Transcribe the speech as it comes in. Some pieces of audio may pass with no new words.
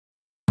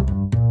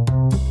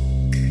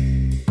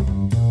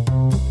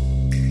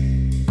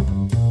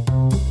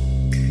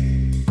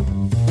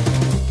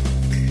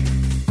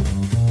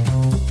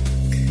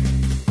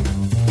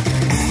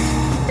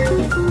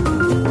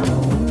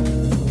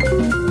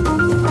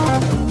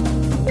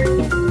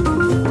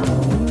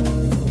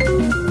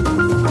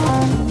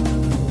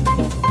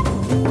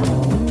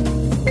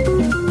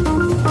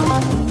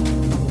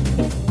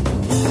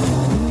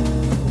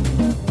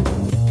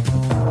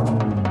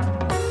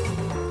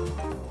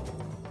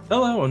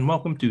Hello and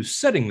welcome to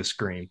Setting the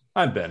Screen.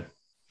 I'm Ben.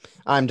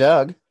 I'm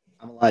Doug.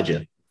 I'm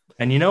Elijah.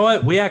 And you know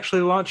what? We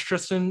actually launched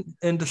Tristan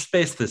into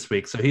space this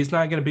week, so he's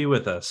not going to be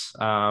with us.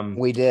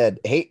 We did.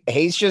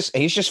 He's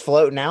just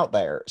floating out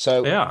there.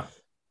 So Yeah.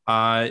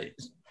 Uh,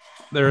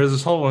 there is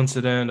this whole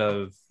incident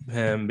of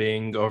him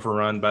being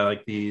overrun by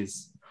like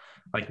these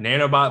like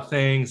nanobot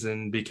things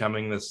and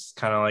becoming this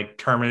kind of like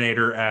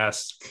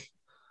Terminator-esque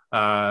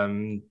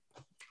um,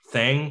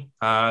 thing.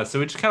 So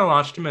we just kind of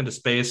launched him into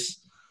space.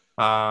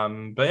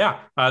 But yeah,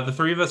 the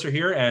three of us are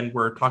here and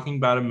we're talking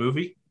about a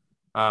movie,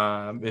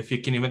 if you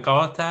can even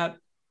call it that.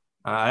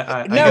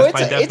 I no, guess it's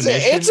by a it's a definition,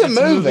 it's a it's a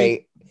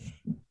movie.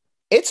 movie.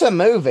 It's a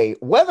movie.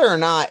 Whether or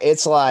not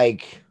it's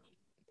like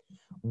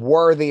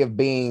worthy of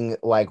being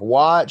like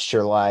watched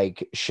or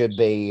like should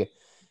be.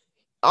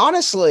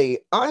 Honestly,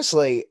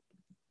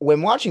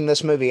 when watching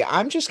this movie,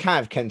 I'm just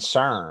kind of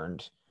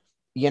concerned.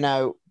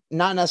 Not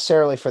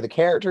necessarily for the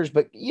characters,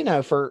 but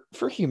for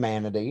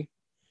humanity,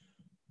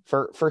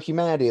 for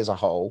humanity as a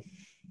whole.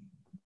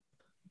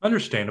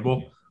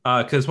 Understandable.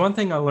 Because one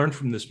thing I learned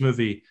from this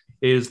movie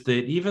is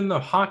that even though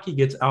hockey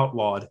gets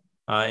outlawed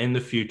in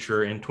the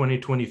future in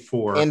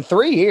 2024, In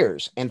 3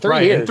 years, in three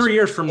right, in years, 3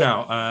 years from it,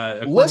 now, according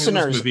to this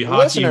listeners, movie,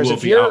 hockey listeners, will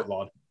if be you're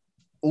outlawed.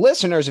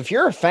 listeners, if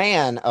you're a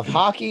fan of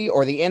hockey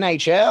or the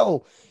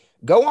NHL,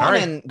 go All on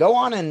right. and go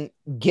on and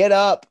get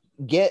up,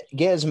 get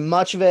as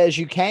much of it as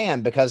you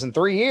can, because in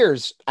 3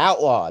 years,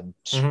 outlawed,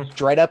 Mhm.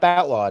 straight up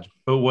outlawed.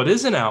 But what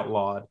isn't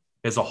outlawed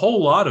is a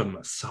whole lot of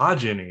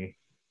misogyny.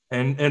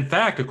 And in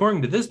fact,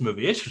 according to this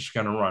movie, it's just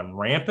going to run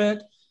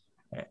rampant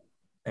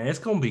and it's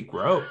going to be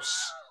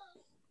gross.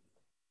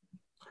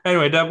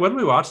 Anyway, Doug, what did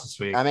we watch this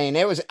week? I mean,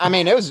 it was.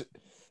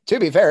 To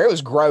be fair, it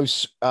was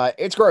gross.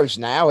 It's gross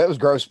now. It was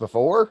gross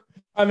before.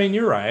 I mean,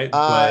 you're right,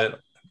 Uh, but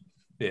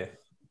yeah.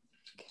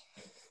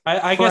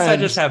 I guess I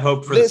just Friends, have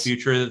hope for the this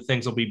future that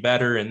things will be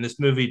better, and this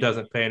movie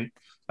doesn't paint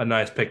a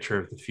nice picture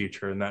of the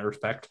future in that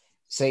respect.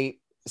 see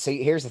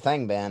see. Here's the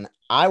thing, Ben.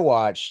 I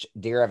watched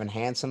Dear Evan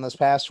Hansen this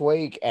past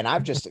week, and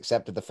I've just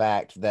accepted the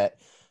fact that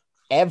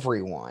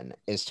everyone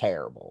is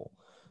terrible.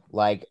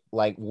 Like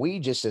we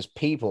just as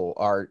people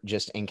are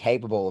just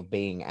incapable of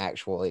being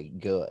actually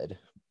good.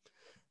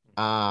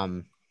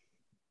 Um,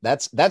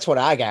 that's what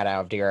I got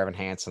out of Dear Evan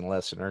Hansen,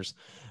 listeners.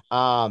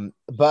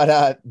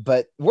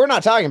 But we're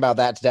not talking about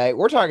that today.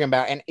 We're talking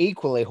about an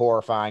equally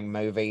horrifying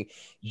movie,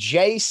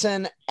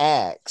 Jason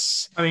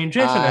X. I mean,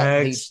 Jason The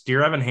X,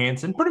 Dear Evan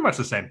Hansen, pretty much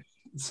the same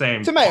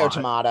tomato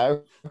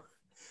plot.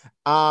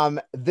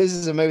 tomato. This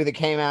is a movie that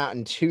came out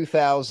in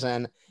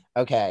 2000.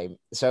 Okay,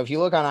 so if you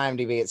look on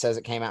IMDb, it says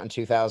it came out in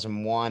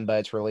 2001, but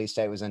its release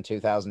date was in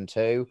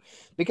 2002.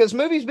 Because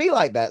movies be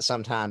like that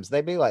sometimes.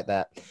 They be like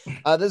that.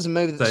 This is a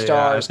movie that So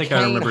yeah, I stars think I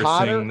Kane remember seeing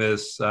Hodder.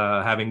 this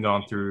having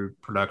gone through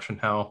production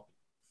hell.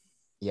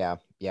 Yeah,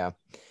 yeah.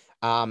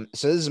 So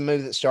this is a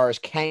movie that stars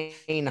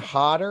Kane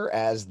Hodder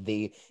as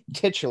the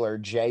titular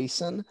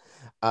Jason,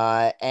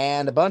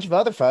 and a bunch of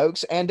other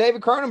folks, and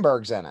David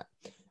Cronenberg's in it.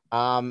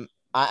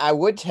 I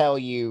would tell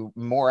you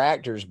more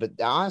actors, but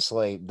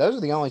honestly, those are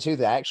the only two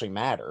that actually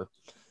matter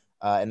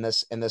in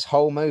this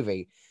whole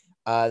movie.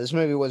 This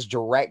movie was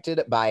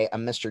directed by a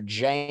Mr.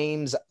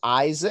 James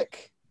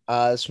Isaac.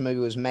 This movie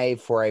was made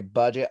for a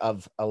budget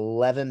of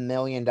 $11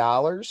 million,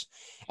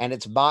 and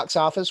its box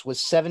office was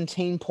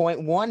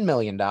 $17.1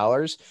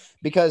 million.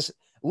 Because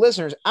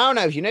listeners, I don't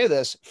know if you knew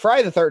this,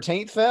 Friday the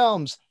 13th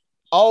films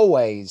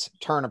always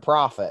turn a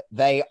profit.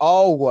 They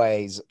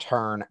always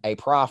turn a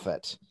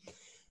profit.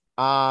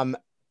 Um,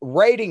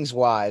 Ratings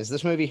wise,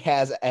 this movie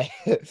has a.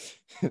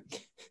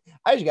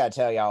 I just gotta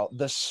tell y'all,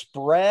 the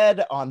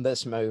spread on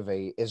this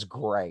movie is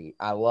great.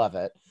 I love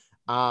it.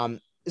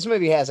 This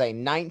movie has a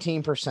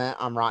 19%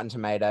 on Rotten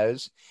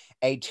Tomatoes,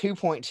 a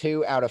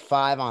 2.2 out of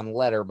 5 on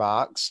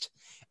Letterboxd,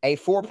 a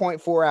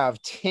 4.4 out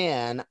of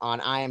 10 on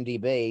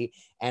IMDb,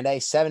 and a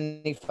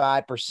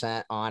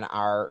 75% on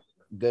our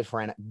good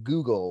friend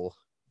Google.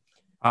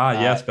 Ah, Uh,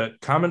 yes,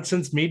 but Common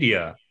Sense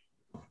Media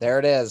there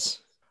it is.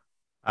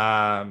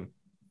 um,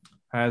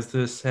 has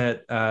this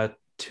at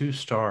 2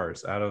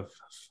 stars out of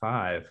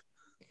 5.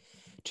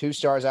 2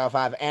 stars out of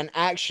 5. And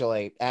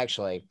actually,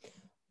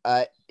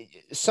 uh,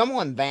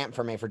 someone vamp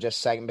for me for just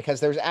a second, because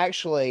there's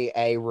actually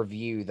a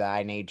review that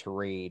I need to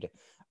read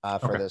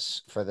for Okay.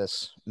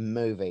 this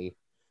movie.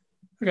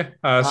 Okay.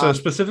 So Um,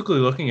 specifically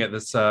looking at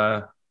this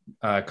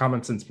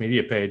Common Sense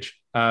Media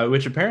page,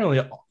 which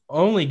apparently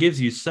only gives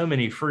you so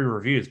many free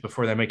reviews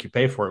before they make you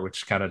pay for it, which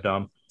is kind of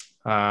dumb.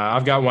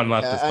 I've got one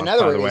left this month,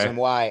 another by the way.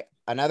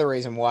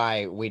 reason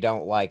why we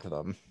don't like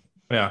them.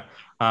 Yeah.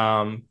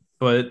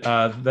 But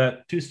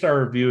that 2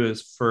 star review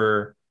is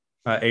for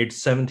age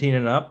 17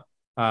 and up.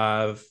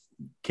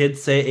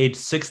 Kids say age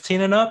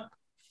 16 and up,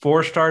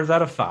 4 stars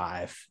out of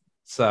 5.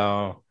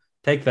 So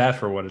take that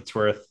for what it's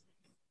worth.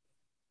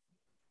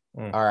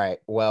 Mm. All right.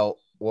 Well,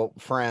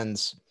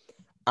 friends,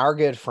 our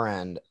good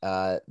friend,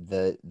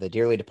 the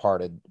dearly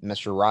departed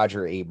Mr.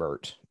 Roger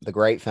Ebert, the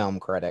great film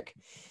critic,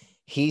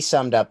 he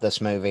summed up this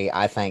movie,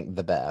 I think,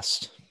 the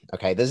best.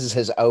 Okay, this is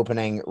his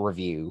opening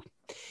review.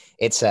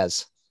 It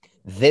says,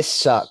 This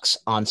sucks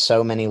on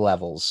so many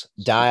levels.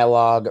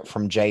 Dialogue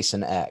from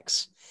Jason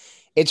X.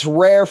 It's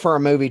rare for a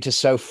movie to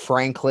so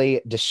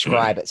frankly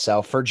describe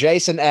itself. For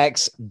Jason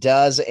X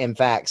does, in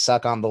fact,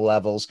 suck on the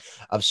levels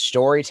of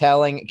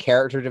storytelling,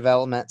 character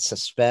development,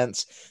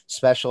 suspense,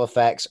 special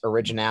effects,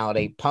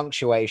 originality,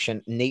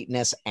 punctuation,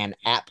 neatness, and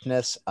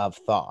aptness of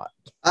thought.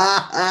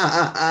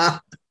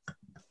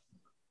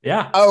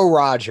 Yeah. Oh,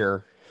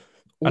 Roger.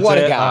 That's What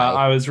a it. guy.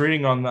 I was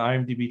reading on the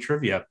IMDb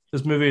trivia.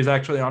 This movie is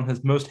actually on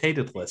his most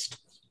hated list.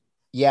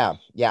 Yeah.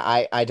 Yeah.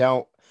 I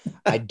do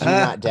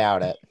not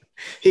doubt it.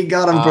 He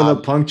got him for the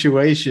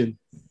punctuation.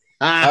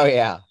 Oh,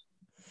 yeah.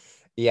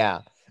 Yeah.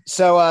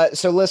 So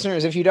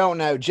listeners, if you don't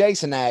know,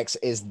 Jason X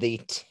is the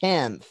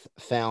 10th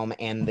film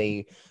in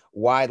the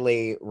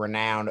widely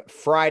renowned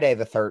Friday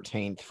the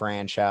 13th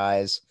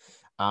franchise.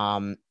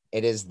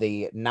 It is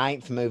the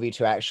 9th movie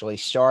to actually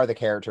star the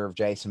character of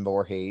Jason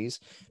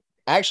Voorhees.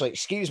 Actually,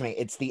 excuse me,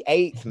 it's the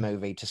 8th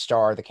movie to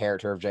star the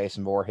character of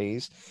Jason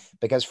Voorhees,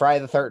 because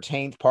Friday the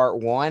 13th Part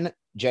 1,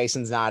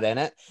 Jason's not in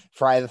it.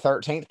 Friday the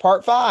 13th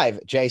Part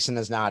 5, Jason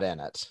is not in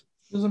it.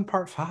 This is in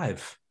Part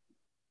 5.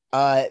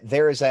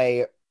 There is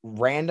a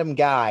random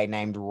guy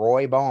named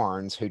Roy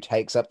Barnes who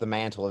takes up the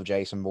mantle of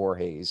Jason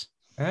Voorhees.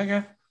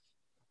 Okay.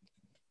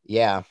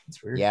 Yeah.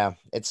 That's weird. Yeah.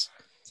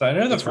 So I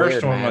know the first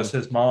weird, one man. was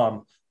his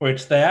mom,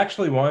 which they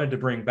actually wanted to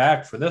bring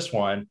back for this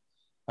one.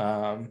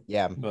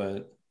 Yeah.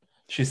 But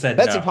she said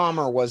Betsy no.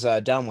 Palmer was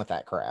done with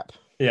that crap.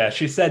 Yeah,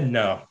 she said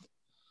no.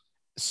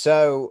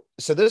 So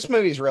this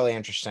movie is really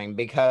interesting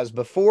because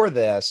before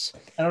this,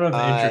 I don't know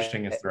if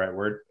interesting is the right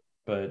word,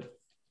 but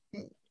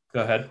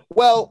go ahead.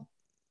 Well,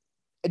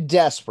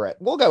 desperate.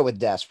 We'll go with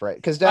desperate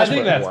because I desperate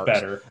think that's works.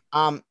 better.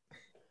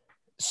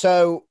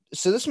 So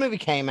this movie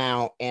came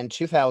out in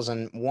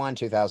 2001,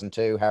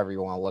 2002, however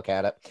you want to look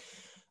at it.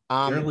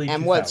 Early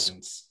And 2000s.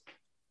 what's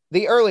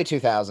the early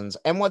 2000s.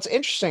 And what's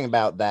interesting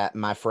about that,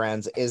 my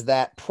friends, is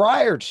that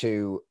prior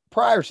to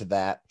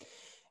that,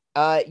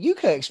 you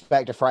could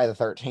expect a Friday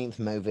the 13th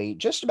movie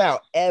just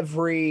about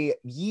every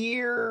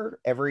year,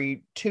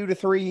 every 2 to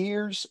 3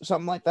 years,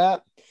 something like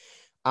that.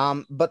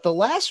 But the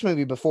last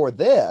movie before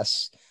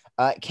this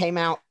came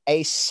out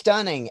a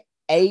stunning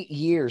 8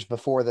 years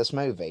before this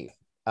movie.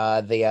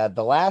 The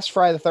last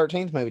Friday the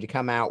 13th movie to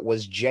come out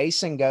was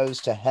Jason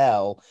Goes to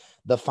Hell,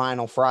 The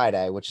Final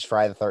Friday, which is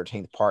Friday the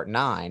 13th Part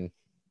 9.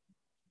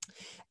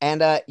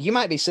 And you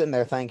might be sitting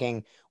there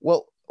thinking,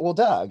 well,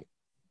 Doug,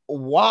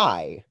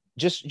 why?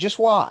 Just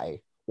why?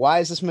 Why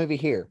is this movie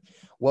here?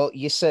 Well,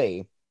 you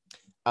see,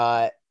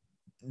 the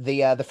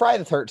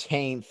Friday the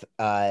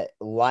 13th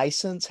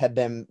license had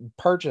been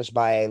purchased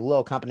by a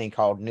little company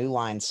called New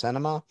Line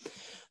Cinema,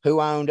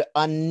 who owned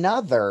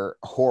another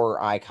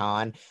horror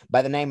icon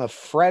by the name of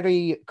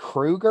Freddy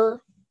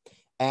Krueger.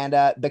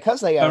 And because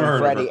they own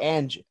Freddy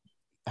and...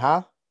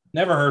 Huh?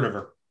 Never heard of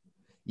her.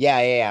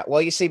 Yeah.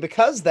 Well, you see,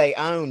 because they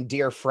own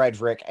Dear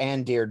Frederick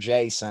and Dear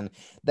Jason,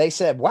 they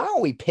said, why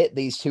don't we pit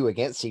these two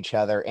against each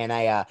other in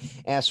a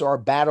sort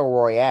of battle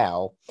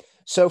royale?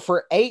 So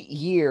for 8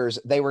 years,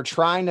 they were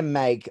trying to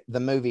make the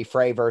movie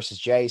Freddy versus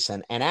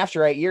Jason. And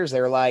after 8 years, they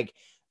were like,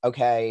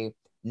 okay,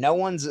 no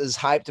one's as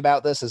hyped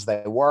about this as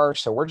they were.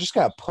 So we're just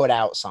going to put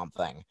out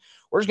something.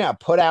 We're just going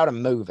to put out a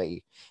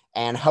movie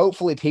and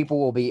hopefully people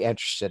will be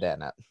interested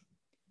in it.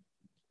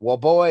 Well,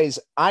 boys,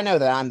 I know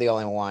that I'm the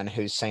only one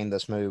who's seen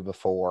this movie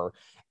before,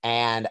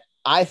 and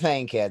I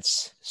think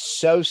it's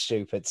so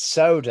stupid,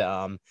 so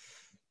dumb,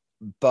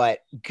 but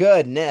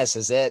goodness,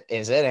 is it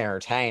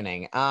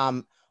entertaining.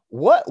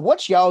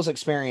 What's y'all's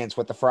experience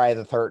with the Friday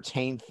the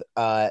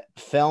 13th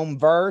film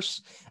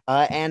verse?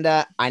 And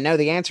I know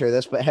the answer to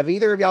this, but have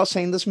either of y'all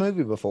seen this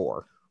movie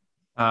before?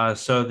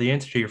 So the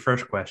answer to your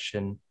first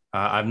question,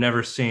 I've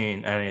never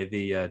seen any of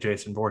the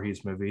Jason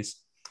Voorhees movies.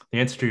 The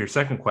answer to your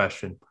second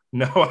question,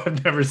 no,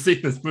 I've never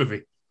seen this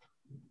movie.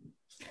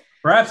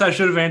 Perhaps I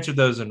should have answered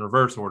those in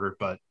reverse order,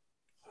 but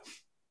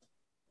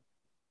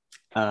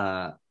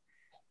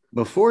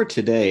before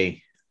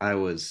today, I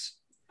was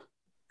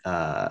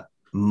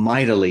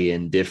mightily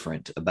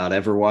indifferent about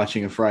ever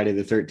watching a Friday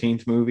the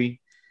 13th movie.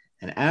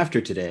 And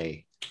after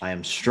today, I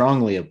am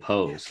strongly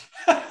opposed.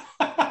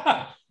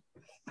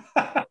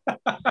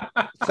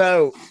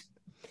 So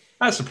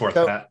I support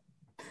that.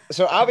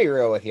 So I'll be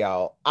real with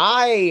y'all.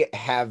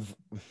 I've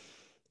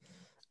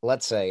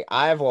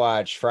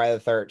watched Friday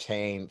the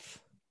 13th,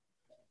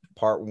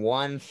 part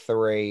 1,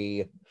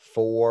 3,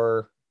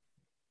 4,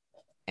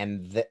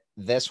 and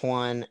this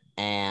one,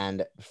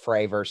 and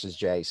Frey versus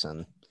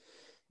Jason.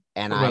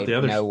 And I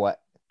know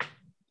what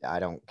I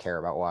don't care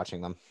about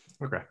watching them.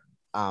 Okay.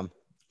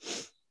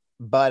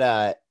 But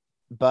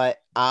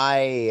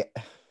I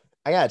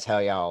gotta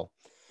tell y'all,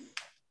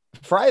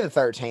 Friday the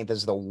 13th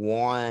is the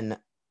one.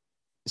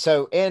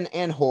 So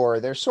in horror,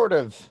 there's sort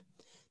of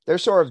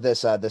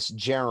this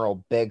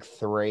general big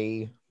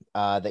three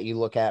that you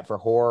look at for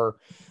horror,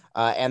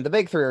 and the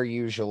big three are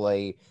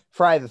usually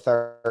Friday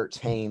the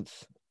 13th,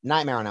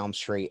 Nightmare on Elm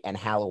Street, and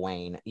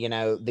Halloween. You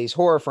know, these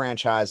horror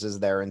franchises,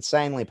 they're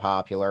insanely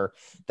popular,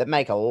 that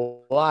make a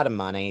lot of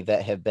money,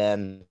 that have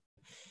been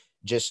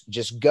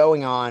just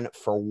going on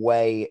for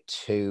way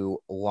too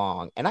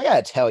long. And I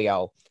gotta tell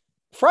y'all,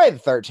 Friday the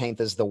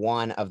 13th is the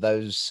one of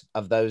those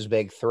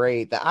big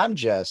three that I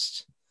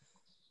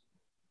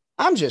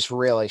just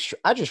really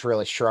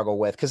struggle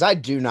with, because I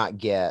don't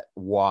get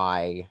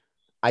why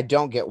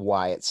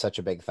it's such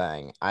a big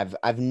thing.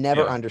 I've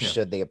never Yeah, yeah.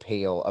 understood the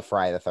appeal of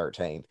Friday the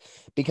 13th,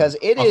 because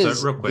it Also,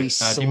 is real the quick,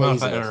 do you mind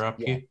if I sleaziest.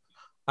 interrupt Yeah. you?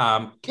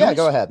 Yeah,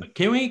 go ahead.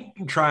 Can we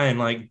try and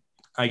like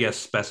I guess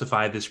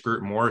specify this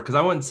group more? Because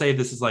I wouldn't say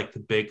this is like the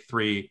big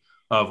three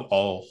of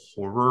all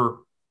horror.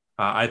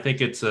 I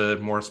think it's a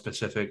more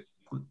specific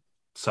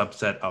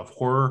subset of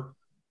horror.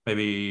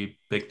 Maybe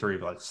big three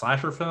of like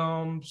slasher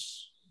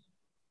films.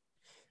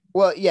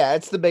 Well, yeah,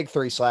 it's the big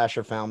three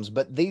slasher films,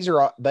 but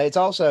but it's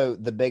also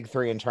the big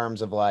three in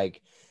terms of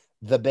like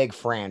the big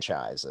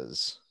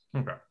franchises.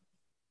 Okay.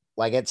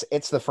 Like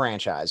it's the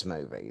franchise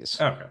movies.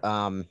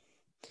 Okay.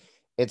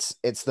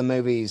 It's the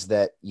movies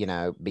that,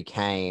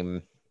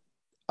 became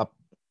a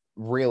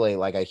really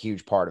like a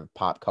huge part of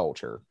pop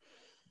culture.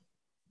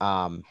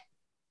 Um,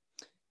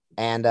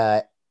 and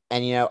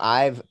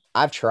I've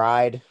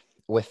tried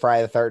with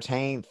Friday the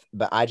 13th,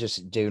 but I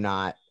just do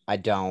not. I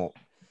don't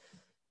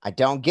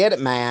get it,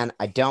 man.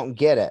 I don't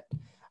get it.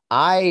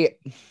 I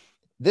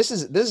This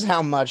is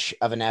how much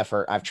of an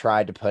effort I've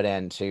tried to put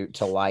into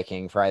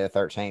liking Friday the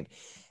 13th.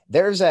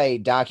 There's a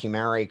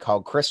documentary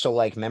called Crystal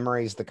Lake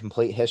Memories: The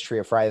Complete History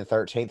of Friday the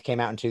 13th, came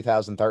out in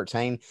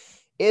 2013.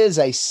 It is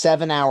a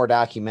 7-hour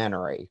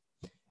documentary,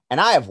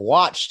 and I have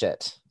watched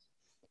it.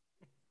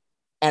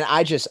 And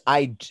I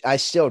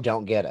still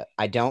don't get it.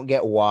 I don't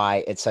get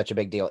why it's such a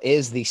big deal. It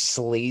is the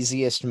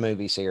sleaziest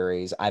movie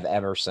series I've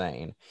ever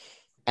seen.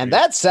 And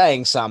that's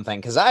saying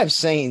something, because I've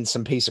seen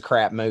some piece of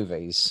crap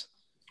movies.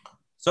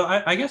 So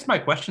I guess my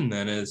question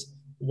then is,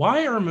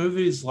 why are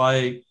movies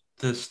like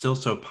this still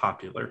so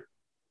popular?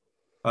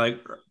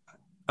 Like,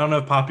 I don't know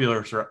if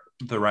popular is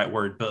the right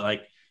word, but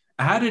like,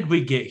 how did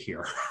we get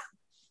here?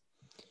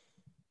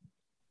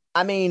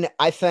 I mean,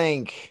 I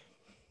think.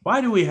 Why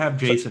do we have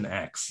Jason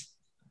X?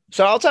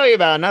 So I'll tell you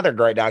about another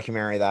great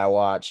documentary that I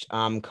watched,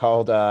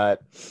 called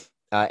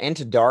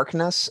Into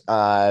Darkness.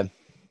 I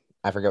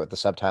forget what the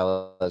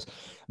subtitle is,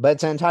 but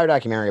it's an entire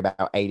documentary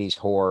about 80s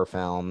horror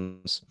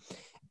films.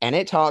 And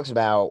it talks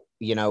about,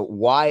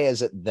 why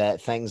is it that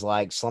things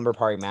like Slumber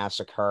Party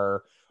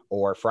Massacre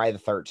or Friday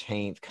the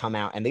 13th come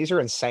out, and these are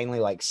insanely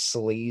like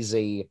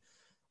sleazy,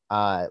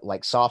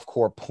 like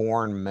softcore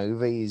porn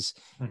movies.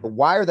 Mhm.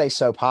 Why are they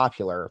so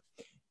popular?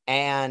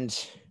 And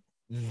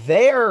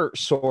their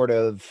sort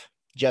of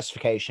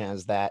justification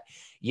is that,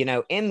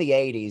 in the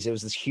 80s, it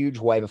was this huge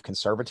wave of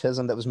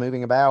conservatism that was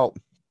moving about.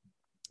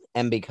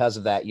 And because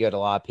of that, you had a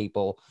lot of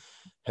people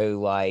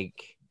who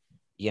like,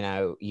 you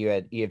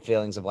had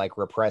feelings of like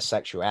repressed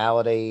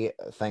sexuality,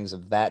 things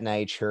of that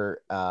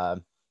nature,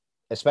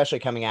 especially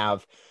coming out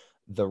of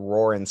the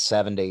roaring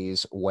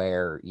 70s,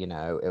 where,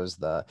 it was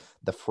the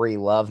free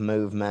love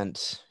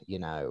movement,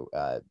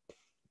 the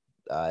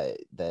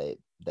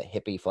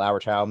hippie flower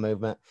child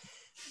movement,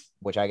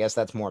 which I guess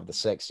that's more of the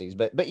 60s,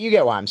 but you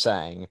get what I'm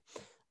saying.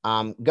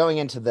 Going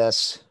into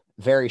this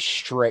very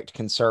strict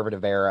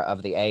conservative era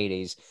of the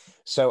 80s.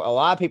 So a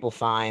lot of people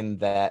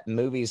find that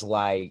movies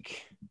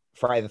like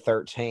Friday the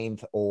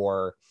 13th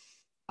or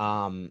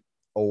Slumber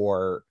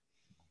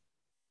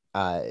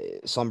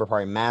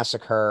Party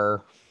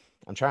Massacre,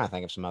 I'm trying to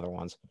think of some other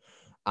ones.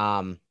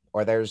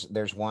 Or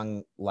there's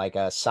one like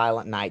a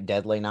Silent Night,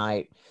 Deadly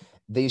Night.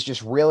 These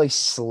just really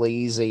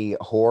sleazy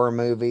horror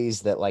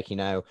movies that, like,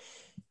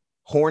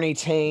 horny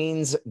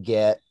teens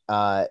get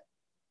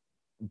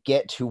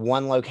to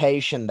one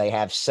location, they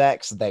have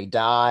sex, they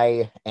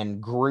die in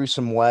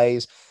gruesome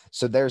ways.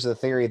 So there's a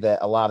theory that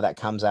a lot of that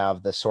comes out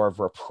of this sort of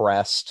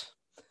repressed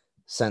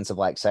sense of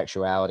like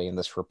sexuality, and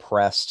this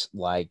repressed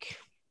like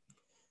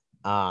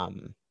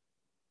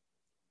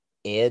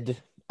id.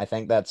 I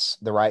think that's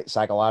the right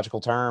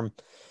psychological term.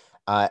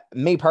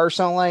 Me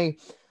personally,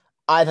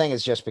 I think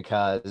it's just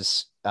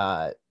because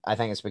I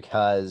think it's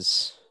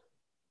because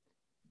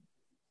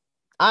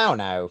I don't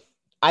know.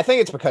 I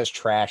think it's because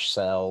trash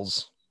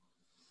sells.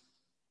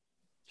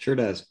 Sure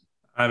does.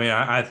 I mean,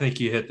 I think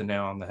you hit the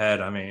nail on the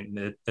head. I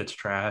mean, it's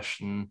trash,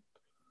 and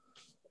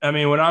I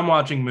mean, when I'm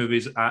watching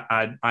movies,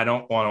 I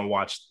don't want to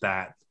watch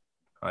that.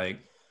 Like,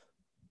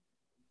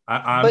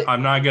 But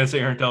I'm not gonna sit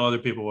here and tell other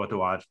people what to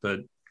watch, but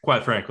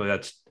quite frankly,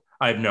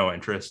 I have no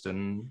interest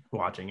in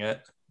watching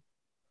it.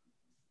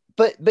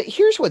 but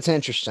here's what's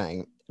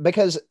interesting,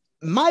 because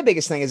my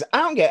biggest thing is I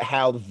don't get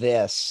how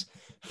this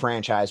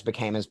franchise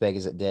became as big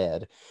as it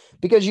did.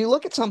 Because you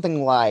look at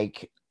something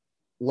like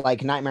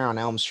Nightmare on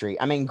Elm Street.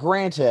 I mean,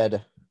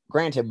 granted,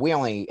 we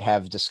only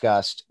have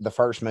discussed the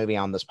first movie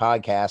on this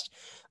podcast,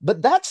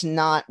 but that's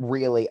not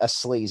really a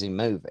sleazy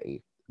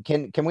movie.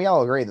 Can we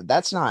all agree that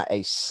that's not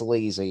a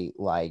sleazy,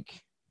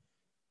 like,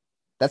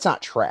 that's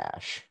not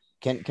trash?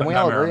 Can we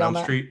all Nightmare agree on on Elm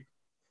that? Street.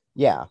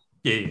 Yeah.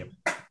 Yeah, yeah.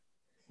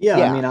 Yeah, I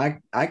Yeah.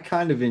 mean, I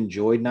kind of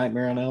enjoyed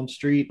Nightmare on Elm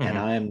Street, and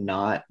Mhm. I am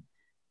not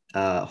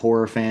a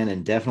horror fan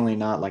and definitely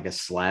not like a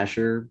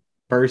slasher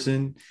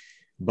person.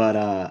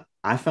 But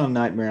I found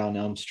Nightmare on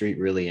Elm Street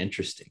really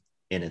interesting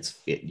in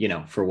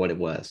for what it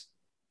was.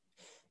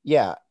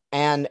 Yeah.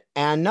 And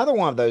another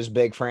one of those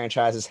big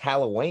franchises,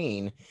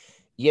 Halloween,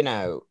 you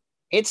know,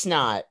 it's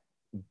not,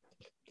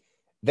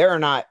 there are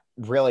not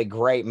really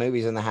great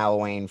movies in the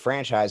Halloween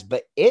franchise,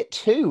 but it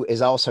too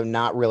is also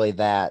not really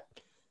that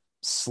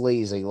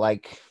sleazy.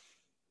 Like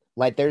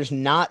there's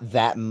not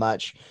that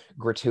much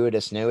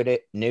gratuitous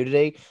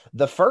nudity.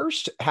 The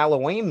first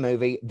Halloween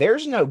movie,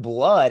 there's no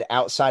blood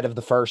outside of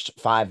the first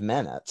 5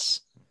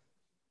 minutes.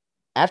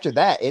 After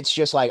that, it's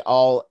just like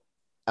all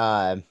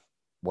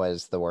what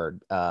is the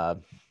word? I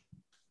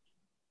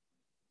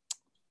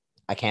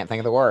can't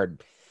think of the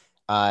word.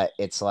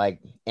 It's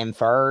like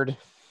inferred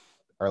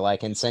or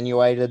like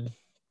insinuated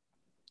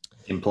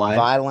Implied.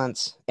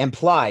 violence.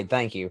 Implied,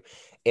 thank you.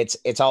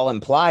 It's all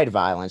implied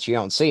violence. You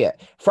don't see it.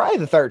 Friday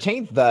the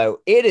 13th,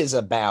 though, it is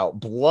about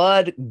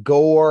blood,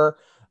 gore,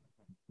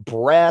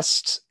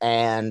 breasts,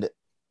 and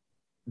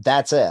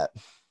that's it.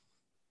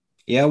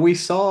 Yeah, we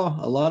saw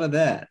a lot of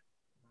that.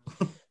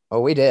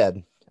 Oh, we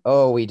did.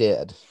 Oh, we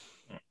did.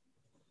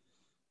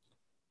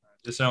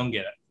 Just don't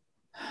get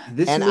it.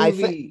 This And I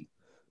think, movie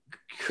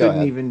go couldn't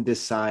ahead. even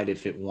decide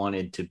if it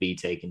wanted to be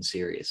taken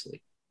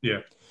seriously. Yeah.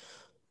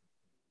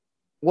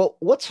 Well,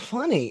 what's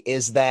funny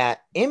is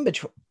that in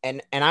between,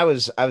 and I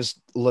was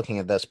looking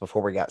at this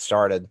before we got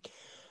started,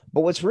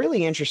 but what's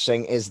really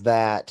interesting is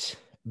that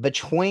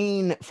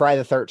between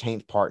Friday the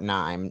 13th Part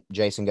 9,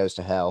 Jason Goes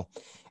to Hell,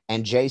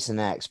 and Jason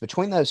X,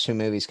 between those two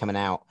movies coming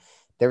out,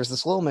 there was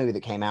this little movie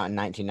that came out in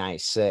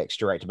 1996,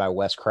 directed by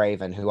Wes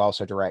Craven, who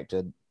also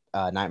directed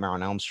Nightmare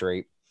on Elm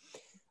Street.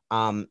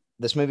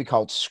 This movie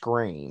called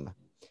Scream.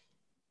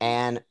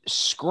 And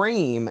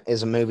Scream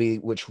is a movie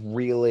which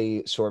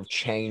really sort of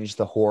changed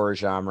the horror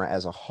genre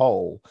as a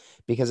whole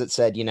because it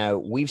said,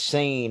 we've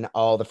seen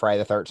all the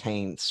Friday the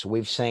 13th.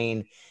 We've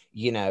seen,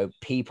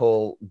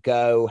 people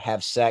go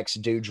have sex,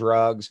 do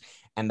drugs,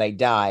 and they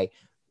die.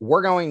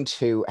 We're going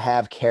to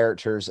have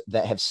characters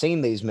that have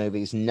seen these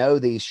movies, know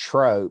these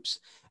tropes,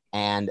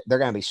 and they're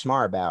going to be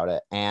smart about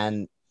it.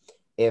 And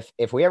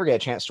if we ever get a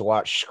chance to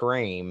watch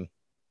Scream,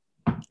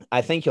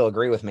 I think you'll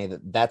agree with me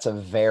that that's a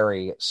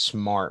very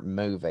smart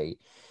movie.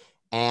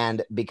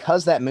 And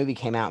because that movie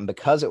came out and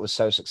because it was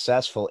so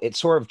successful, it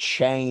sort of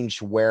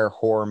changed where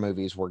horror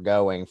movies were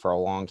going for a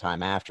long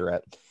time after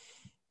it.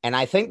 And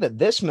I think that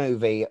this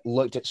movie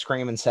looked at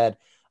Scream and said,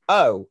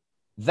 oh,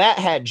 that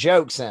had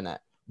jokes in it.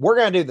 We're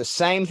going to do the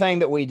same thing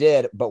that we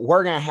did, but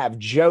we're going to have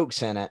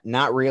jokes in it,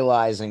 not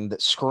realizing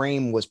that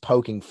Scream was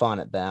poking fun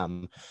at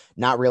them,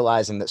 not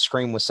realizing that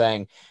Scream was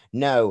saying,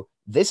 no,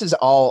 this is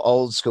all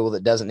old school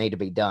that doesn't need to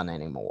be done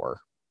anymore.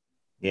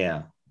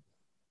 Yeah.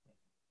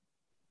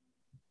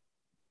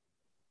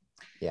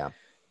 Yeah.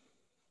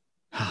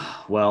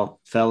 Well,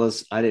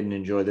 fellas, I didn't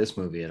enjoy this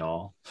movie at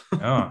all.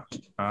 No,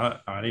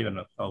 not even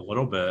a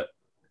little bit.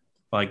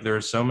 Like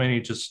there's so many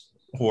just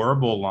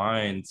horrible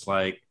lines.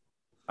 Like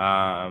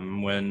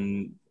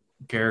when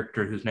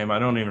character whose name I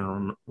don't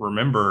even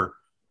remember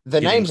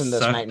The getting names in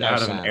this make sucked no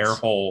out of an air sense.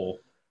 hole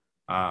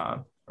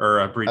or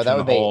a breach Oh,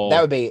 in the hole.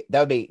 that would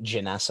be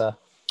Janessa.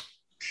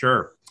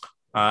 Sure.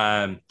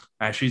 As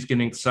she's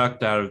getting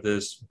sucked out of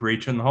this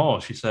breach in the hole,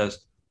 she says,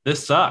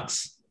 "This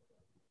sucks."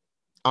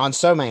 On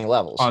so many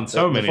levels. On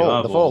so many the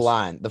full levels.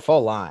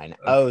 line.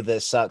 Oh,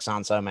 this sucks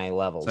on so many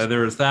levels. So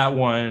there was that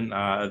one.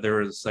 There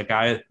was a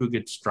guy who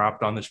gets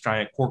dropped on this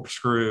giant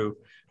corkscrew,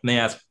 and they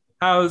ask,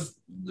 "How's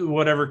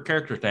whatever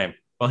character's name?"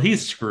 Well,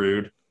 he's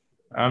screwed.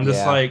 I'm just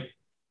Yeah. like,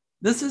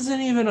 this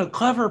isn't even a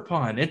clever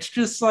pun. It's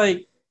just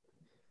like,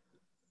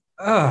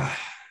 ugh.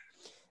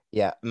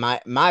 Yeah,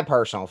 my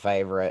personal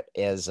favorite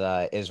is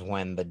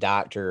when the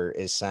doctor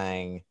is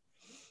trying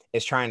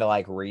to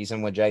like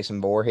reason with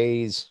Jason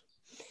Voorhees,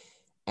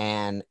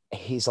 and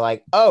he's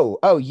like,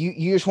 "Oh,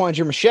 you just wanted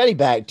your machete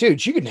back,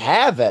 dude. You can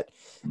have it."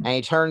 And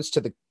he turns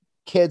to the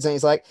kids and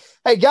he's like,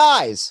 "Hey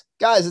guys,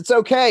 it's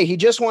okay. He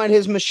just wanted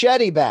his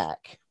machete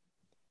back."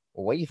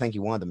 Well, what do you think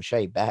you wanted the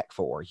machete back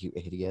for, you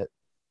idiot?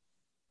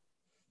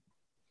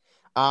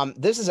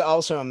 This is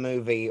also a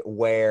movie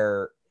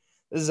where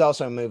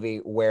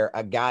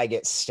a guy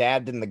gets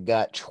stabbed in the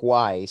gut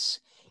twice,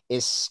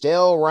 is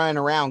still running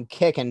around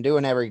kicking,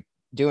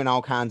 doing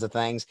all kinds of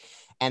things,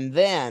 and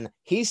then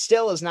he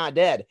still is not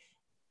dead.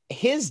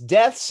 His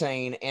death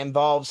scene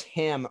involves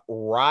him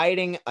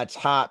riding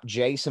atop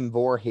Jason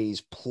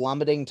Voorhees,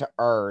 plummeting to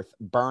earth,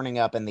 burning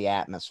up in the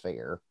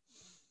atmosphere.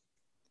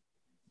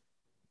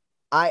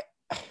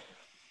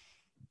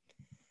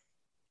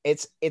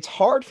 It's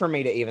hard for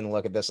me to even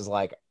look at this as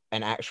like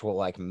an actual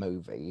like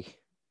movie.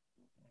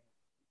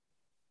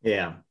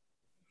 Yeah.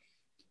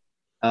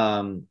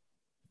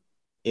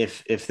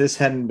 If this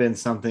hadn't been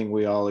something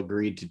we all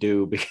agreed to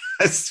do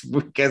because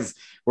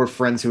we're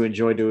friends who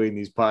enjoy doing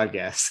these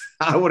podcasts,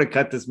 I would have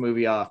cut this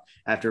movie off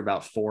after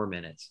about 4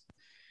 minutes.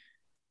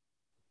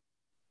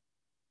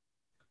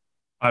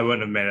 I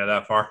wouldn't have made it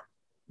that far.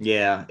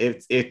 Yeah,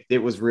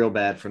 it was real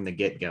bad from the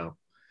get-go.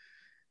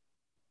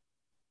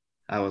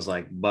 I was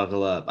like,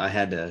 buckle up. I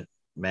had to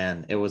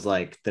man, it was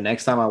like the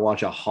next time I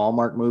watch a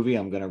Hallmark movie,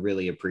 I'm gonna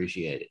really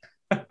appreciate it.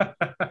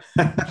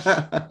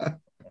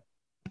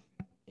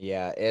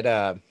 Yeah,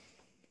 it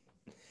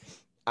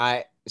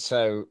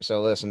so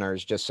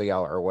listeners, just so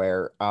y'all are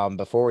aware,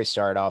 before we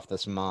start off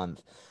this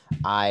month,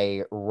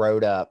 I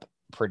wrote up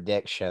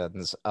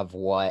predictions of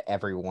what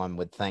everyone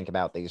would think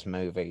about these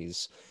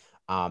movies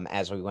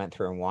as we went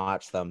through and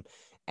watched them.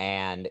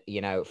 And,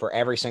 for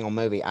every single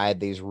movie, I had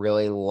these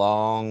really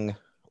long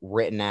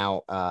written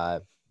out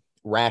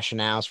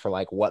rationales for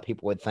like what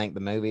people would think the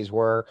movies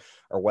were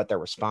or what their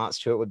response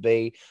to it would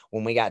be.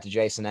 When we got to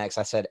Jason X,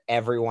 I said,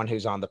 everyone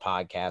who's on the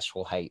podcast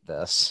will hate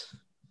this.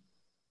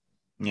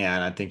 Yeah,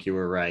 and I think you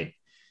were right.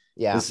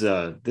 Yeah.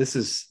 This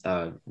is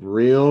a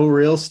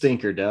real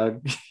stinker,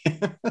 Doug.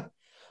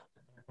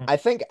 I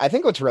think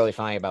what's really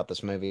funny about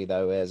this movie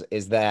though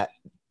is that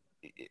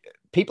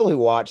people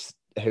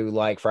who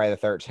like Friday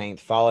the 13th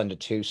fall into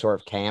two sort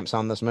of camps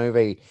on this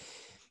movie.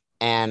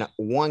 And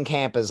one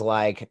camp is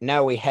like,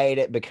 no, we hate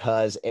it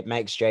because it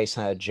makes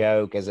Jason a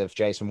joke, as if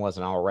Jason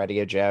wasn't already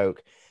a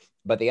joke.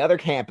 But the other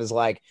camp is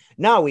like,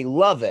 no, we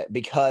love it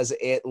because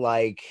it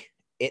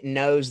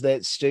knows that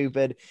it's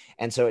stupid,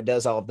 and so it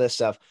does all of this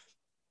stuff.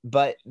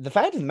 But the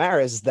fact of the matter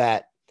is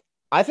that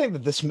I think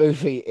that this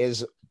movie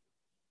is,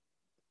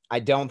 I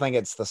don't think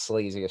it's the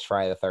sleaziest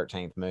Friday the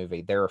 13th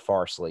movie. There are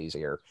far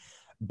sleazier.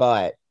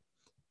 But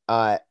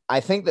I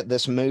think that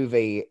this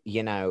movie,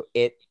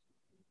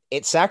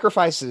 it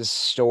sacrifices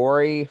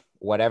story,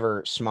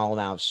 whatever small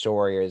amount of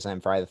story is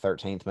in Friday the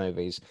 13th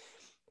movies.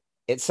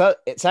 It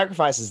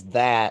sacrifices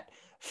that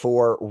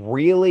for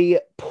really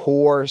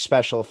poor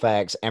special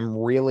effects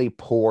and really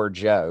poor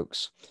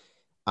jokes.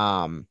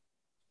 And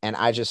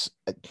I just,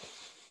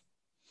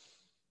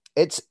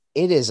 it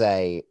is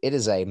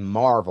a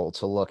marvel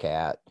to look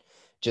at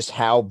just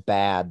how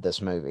bad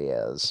this movie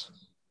is.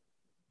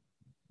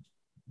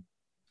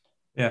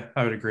 Yeah,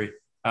 I would agree.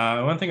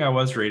 One thing I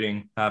was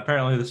reading,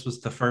 apparently this was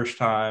the first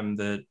time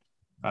that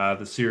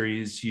the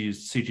series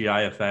used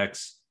CGI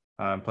effects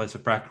in place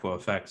of practical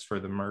effects for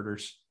the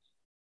murders.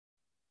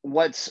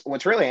 What's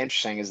really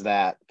interesting is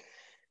that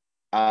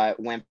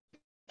when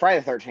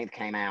Friday the 13th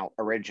came out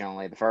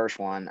originally, the first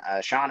one,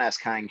 Sean S.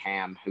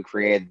 Cunningham, who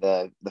created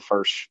the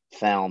first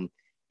film,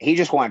 he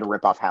just wanted to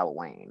rip off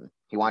Halloween.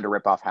 He wanted to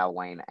rip off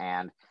Halloween,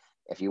 and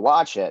if you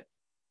watch it,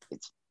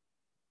 it's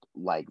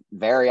like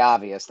very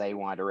obvious they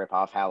wanted to rip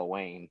off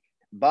Halloween.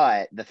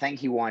 But the thing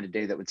he wanted to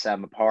do that would set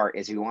him apart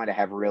is he wanted to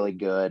have really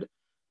good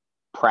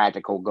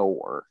practical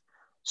gore.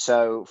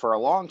 So for a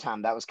long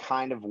time, that was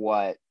kind of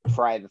what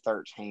Friday the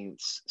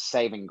 13th's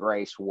saving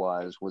grace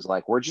was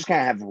like, we're just going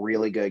to have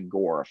really good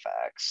gore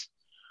effects.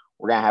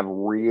 We're going to have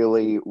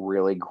really,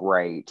 really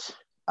great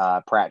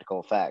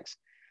practical effects.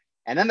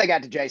 And then they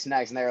got to Jason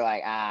X and they were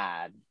like,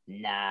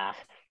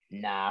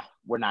 nah,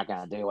 we're not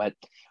going to do it.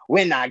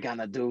 We're not going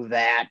to do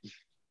that.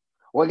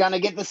 We're going to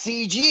get the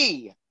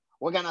CG.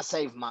 We're going to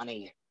save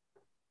money.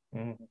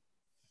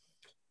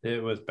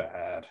 It was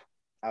bad.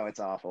 Oh, it's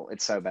awful.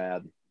 It's so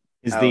bad.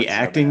 Is the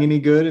acting any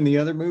good in the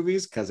other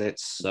movies? Because it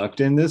sucked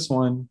in this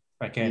one.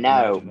 I can't.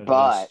 No,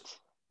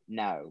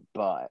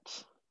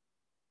 but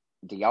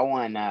do y'all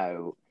want to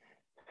know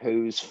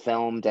whose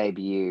film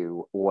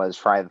debut was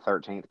Friday the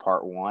 13th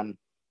Part 1?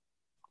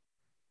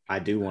 I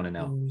do want to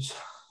know.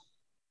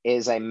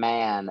 Is a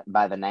man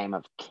by the name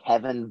of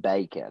Kevin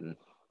Bacon.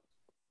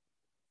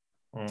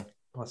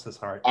 Bless his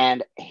heart.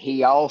 And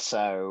he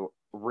also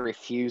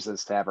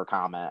refuses to ever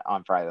comment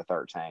on Friday the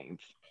 13th.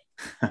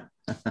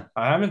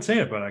 I haven't seen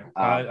it, but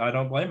I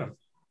don't blame him.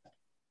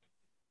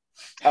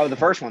 Oh, the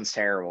first one's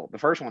terrible. The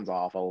first one's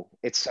awful.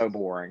 It's so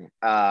boring.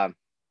 But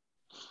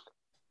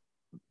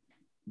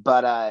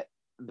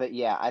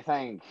yeah, I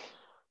think,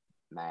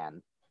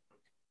 man,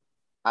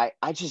 I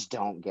just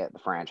don't get the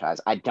franchise.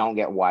 I don't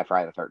get why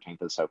Friday the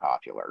 13th is so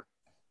popular.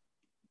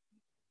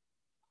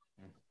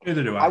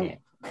 Neither do I.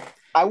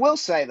 I will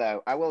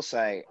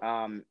say,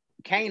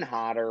 Kane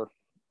Hodder,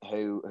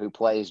 who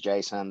plays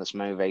Jason in this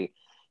movie,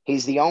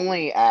 he's the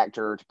only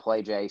actor to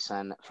play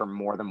Jason for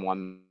more than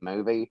one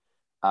movie.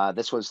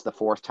 This was the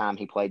fourth time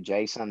he played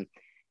Jason.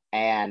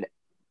 And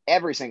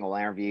every single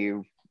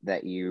interview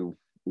that you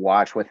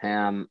watch with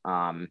him,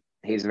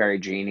 he's a very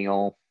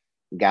genial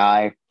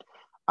guy.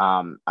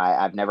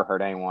 I've never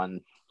heard anyone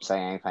say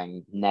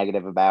anything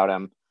negative about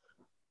him.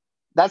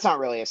 That's not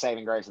really a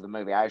saving grace of the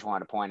movie. I just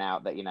wanted to point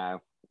out that,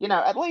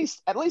 at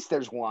least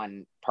there's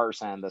one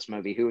person in this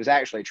movie who is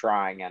actually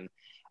trying and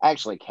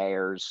actually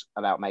cares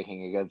about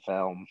making a good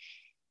film.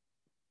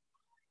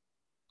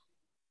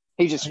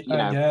 He just,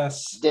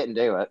 didn't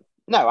do it.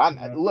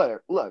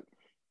 No, look,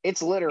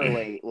 it's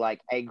literally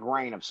like a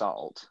grain of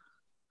salt.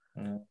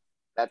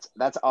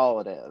 That's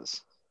all it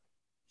is.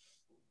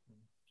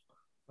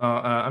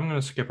 I'm going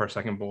to skip our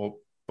second bullet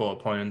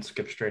point and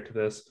skip straight to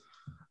this.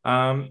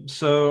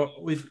 So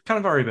we've kind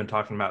of already been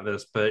talking about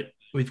this, but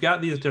we've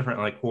got these different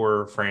like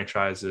horror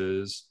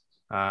franchises,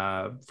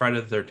 Friday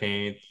the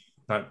 13th,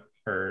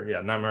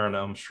 Nightmare on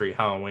Elm Street,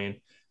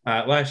 Halloween.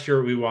 Last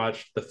year we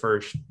watched the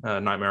first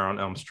Nightmare on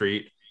Elm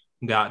Street,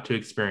 got to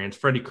experience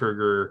Freddy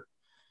Krueger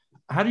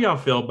how do y'all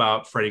feel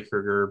about Freddy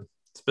Krueger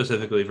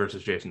specifically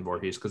versus Jason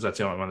Voorhees? Because that's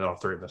the only one that all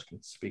three of us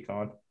can speak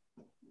on.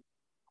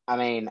 I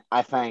mean,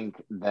 I think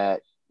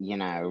that, you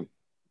know,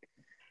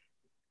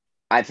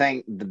 I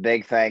think the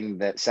big thing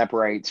that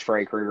separates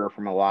Freddy Krueger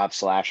from a lot of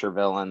slasher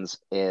villains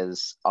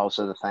is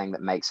also the thing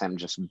that makes him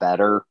just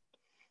better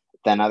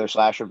than other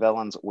slasher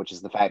villains, which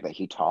is the fact that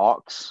he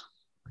talks.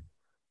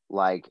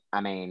 Like,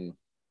 I mean,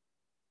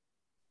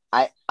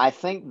 I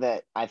think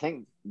that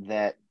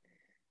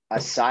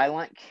a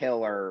silent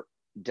killer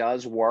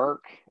does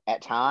work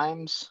at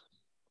times,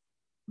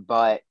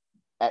 but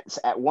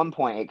at one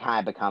point it kind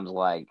of becomes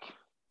like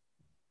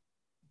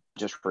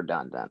just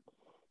redundant.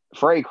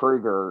 Freddy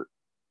Krueger,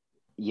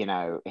 you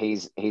know,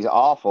 he's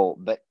awful,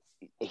 but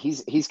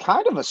he's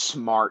kind of a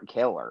smart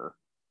killer.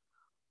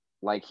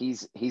 Like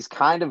he's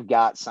kind of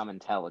got some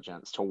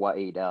intelligence to what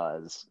he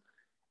does.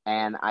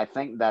 And I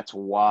think that's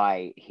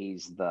why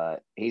he's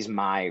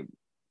my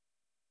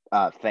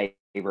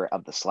favorite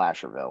of the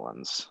slasher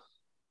villains.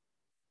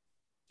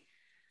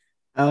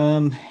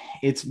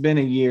 It's been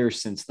a year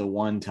since the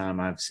one time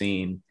I've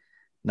seen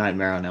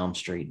Nightmare on Elm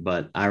Street,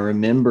 but I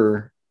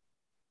remember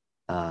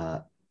uh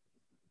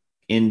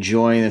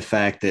enjoying the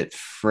fact that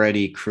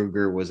Freddy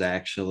Krueger was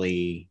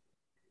actually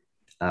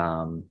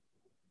um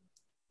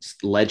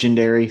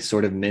legendary,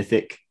 sort of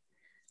mythic.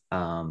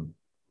 Um,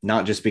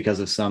 Not just because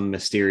of some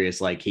mysterious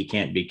like he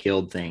can't be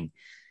killed thing,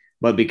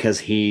 but because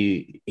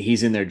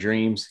he's in their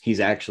dreams. He's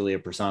actually a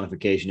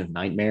personification of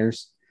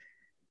nightmares.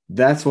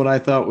 That's what I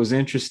thought was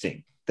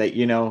interesting. That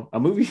a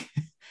movie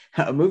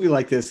a movie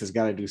like this has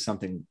got to do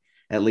something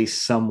at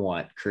least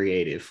somewhat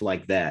creative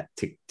like that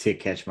to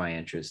catch my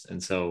interest.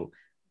 And so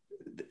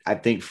I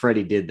think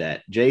Freddie did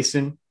that.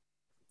 Jason,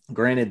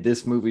 granted,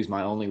 this movie's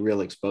my only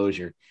real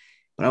exposure,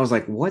 but I was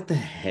like, what the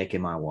heck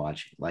am I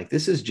watching? Like,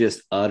 this is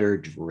just utter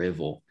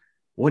drivel.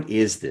 What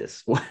is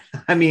this? What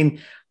I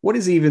mean, what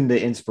is even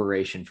the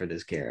inspiration for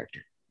this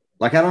character?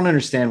 Like, I don't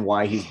understand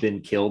why he's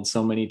been killed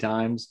so many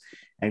times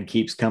and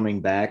keeps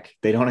coming back.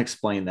 They don't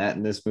explain that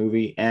in this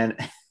movie. And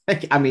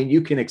I mean,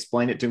 you can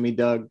explain it to me,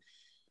 Doug,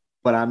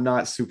 but I'm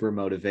not super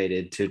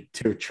motivated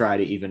to try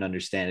to even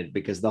understand it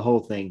because the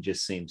whole thing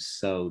just seems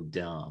so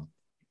dumb.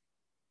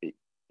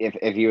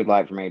 If you would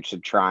like for me to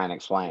try and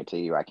explain it to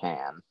you, I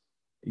can.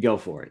 Go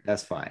for it.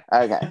 That's fine.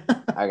 Okay.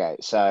 Okay.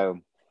 So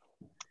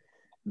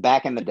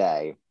back in the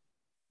day,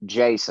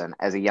 Jason,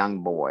 as a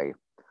young boy,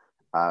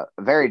 a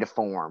very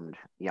deformed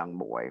young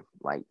boy,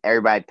 like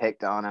everybody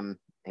picked on him.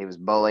 He was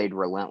bullied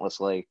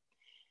relentlessly,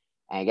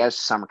 and he goes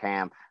to summer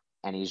camp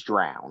and he's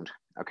drowned.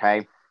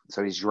 Okay.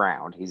 So he's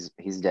drowned.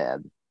 He's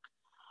dead.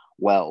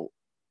 Well,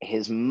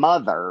 his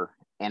mother,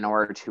 in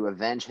order to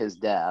avenge his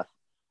death,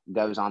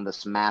 goes on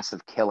this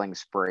massive killing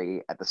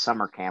spree at the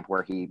summer camp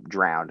where he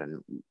drowned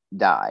and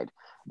died.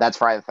 That's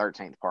Friday the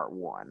 13th, part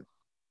one.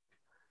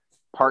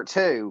 Part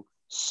two,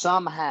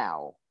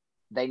 somehow,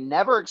 they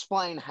never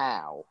explain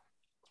how,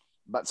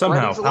 but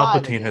Somehow, Freddy's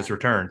alive Palpatine has again.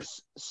 returned.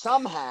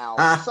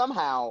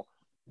 Somehow,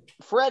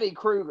 Freddy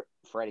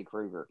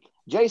Krueger,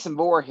 Jason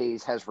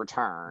Voorhees has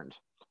returned,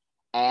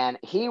 and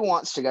he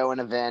wants to go and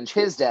avenge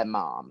his dead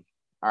mom.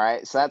 All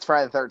right, so that's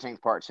Friday the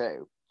 13th, part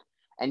two.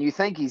 And you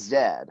think he's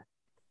dead,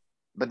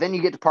 but then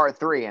you get to part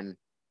three, and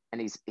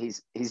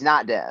he's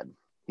not dead.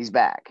 He's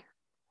back.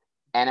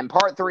 And in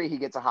part three, he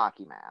gets a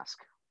hockey mask.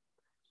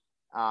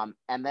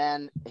 And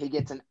then he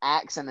gets an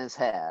axe in his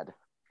head.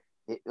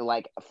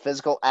 Like a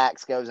physical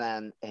axe goes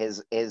in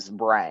his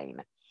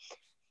brain.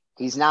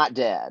 He's not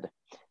dead.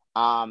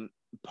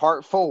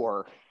 Part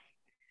four,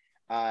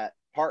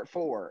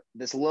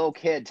 this little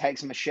kid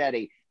takes a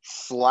machete,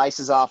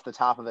 slices off the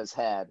top of his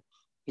head.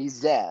 He's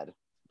dead.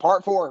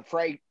 Part four,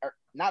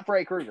 not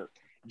Freddy Krueger.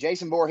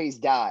 Jason Voorhees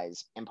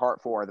dies in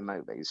part four of the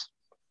movies.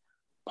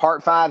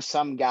 Part five,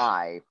 some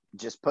guy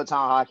just puts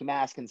on a hockey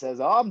mask and says,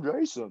 "I'm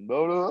Jason."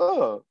 Blah,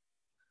 blah,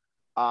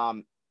 blah.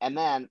 And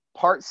then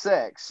part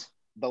six,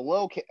 the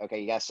little kid.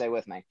 Okay, you gotta stay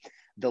with me.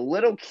 The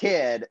little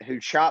kid who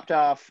chopped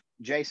off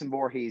Jason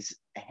Voorhees'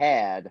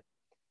 head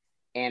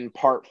in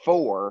part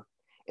four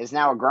is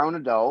now a grown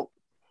adult,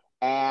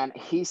 and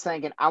he's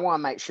thinking, "I want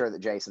to make sure that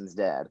Jason's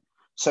dead."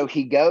 So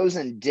he goes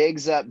and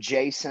digs up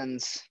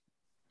Jason's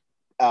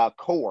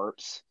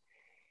corpse,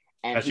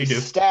 and As you do.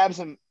 stabs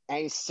him. And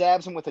he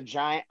stabs him with a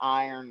giant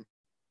iron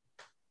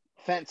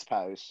fence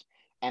post.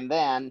 And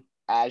then,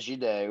 as you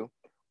do,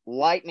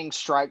 lightning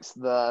strikes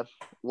the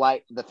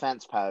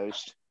fence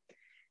post,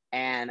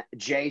 and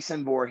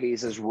Jason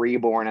Voorhees is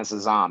reborn as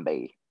a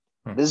zombie.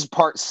 This is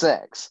part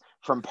six.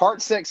 From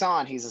part six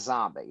on, he's a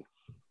zombie.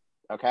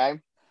 Okay.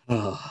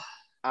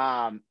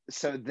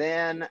 So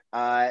then,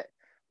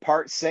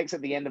 part six,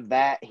 at the end of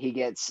that, he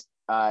gets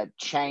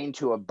chained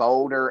to a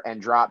boulder and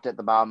dropped at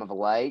the bottom of a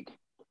lake.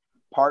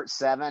 Part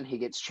seven, he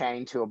gets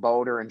chained to a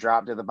boulder and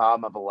dropped to the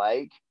bottom of a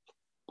lake.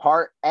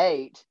 Part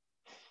eight,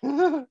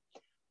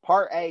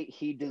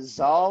 he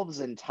dissolves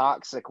in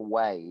toxic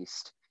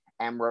waste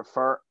and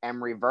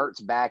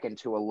reverts back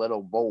into a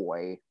little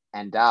boy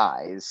and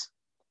dies.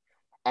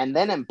 And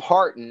then in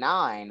part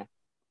nine,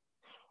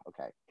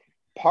 okay,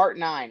 Part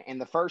 9, in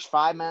the first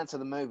 5 minutes of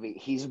the movie,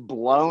 he's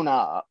blown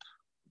up.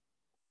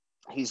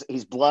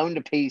 He's blown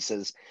to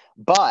pieces,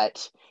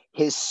 but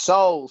his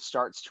soul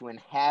starts to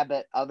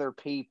inhabit other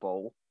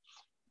people,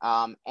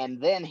 and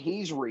then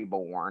he's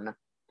reborn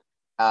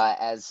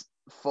as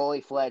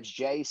fully fledged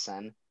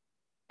Jason.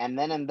 And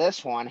then in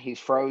this one, he's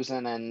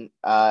frozen in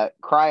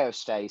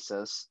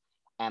cryostasis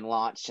and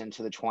launched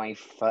into the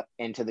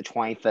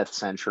 25th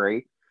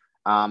century.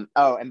 Oh,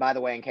 and by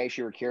the way, in case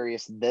you were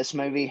curious, this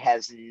movie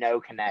has no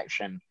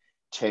connection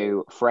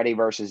to Freddy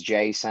versus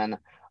Jason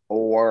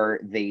or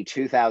the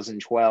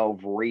 2012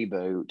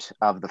 reboot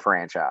of the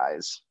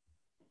franchise.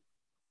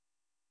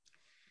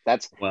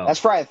 That's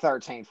Friday the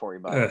 13th for you,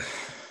 bud.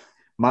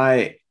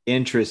 My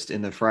interest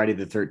in the Friday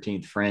the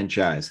 13th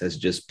franchise has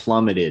just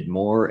plummeted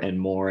more and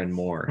more and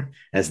more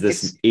as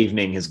this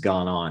evening has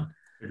gone on.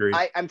 Agreed.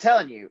 I'm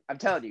telling you,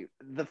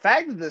 the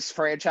fact that this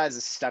franchise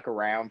has stuck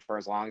around for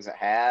as long as it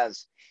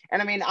has,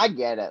 and I mean, I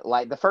get it.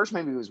 Like, the first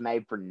movie was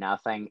made for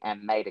nothing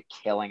and made a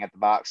killing at the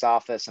box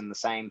office, and the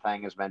same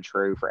thing has been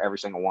true for every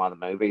single one of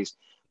the movies.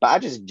 But I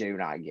just do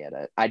not get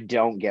it. I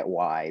don't get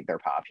why they're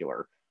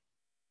popular.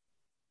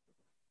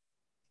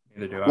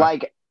 Neither do I.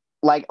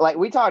 Like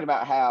we talked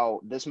about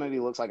how this movie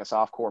looks like a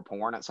softcore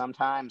porn at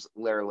sometimes.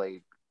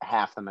 Literally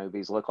half the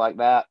movies look like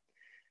that.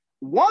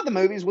 One of the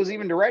movies was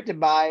even directed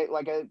by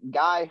like a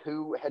guy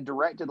who had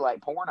directed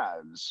like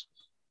pornos.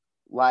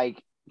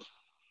 Like,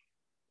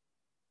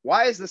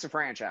 why is this a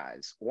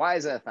franchise? Why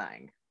is it a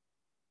thing?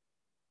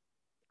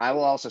 I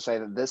will also say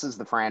that this is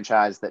the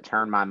franchise that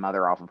turned my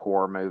mother off of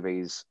horror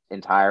movies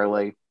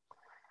entirely.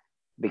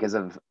 Because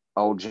of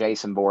old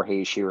Jason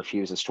Voorhees, she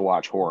refuses to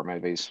watch horror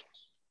movies.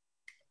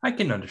 I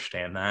can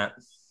understand that.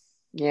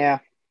 Yeah.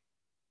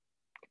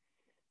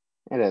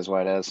 It is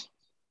what it is.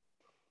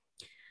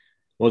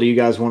 Well, do you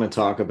guys want to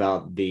talk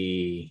about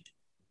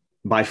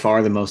by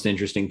far the most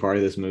interesting part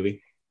of this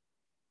movie?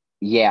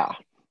 Yeah.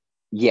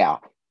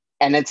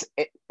 And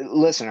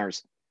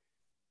listeners,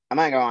 I'm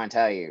not going to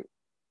tell you,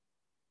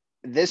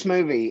 this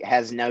movie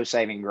has no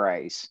saving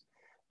grace,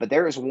 but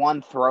there is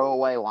one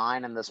throwaway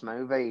line in this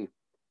movie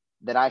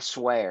that I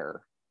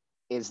swear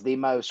is the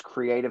most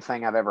creative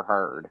thing I've ever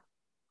heard.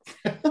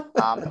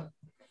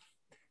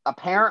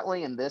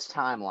 Apparently in this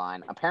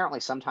timeline, apparently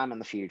sometime in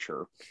the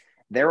future,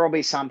 there will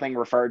be something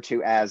referred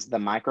to as the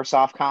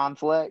Microsoft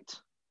conflict.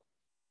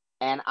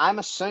 And I'm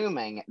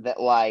assuming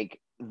that like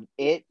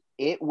it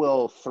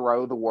will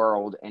throw the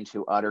world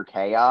into utter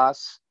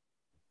chaos,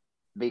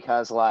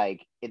 because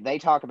like they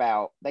talk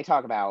about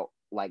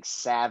like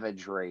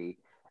savagery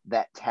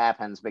that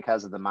happens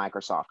because of the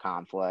Microsoft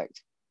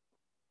conflict.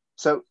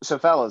 So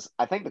fellas,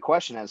 I think the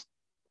question is,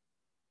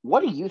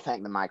 what do you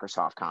think the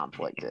Microsoft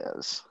conflict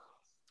is?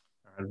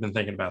 I've been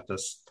thinking about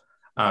this.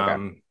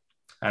 Okay.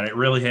 And it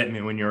really hit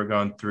me when you were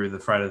going through the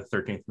Friday the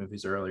 13th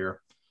movies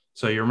earlier.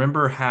 So you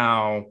remember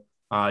how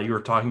you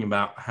were talking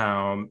about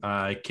how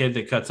a kid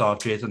that cuts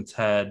off Jason's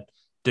head,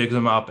 digs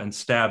him up and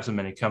stabs him,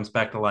 and he comes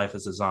back to life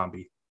as a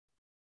zombie.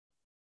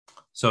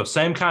 So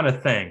same kind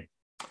of thing,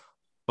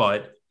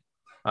 but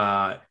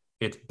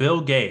it's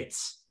Bill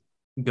Gates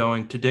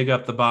going to dig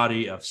up the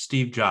body of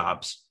Steve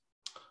Jobs.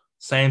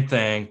 Same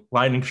thing,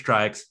 lightning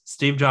strikes.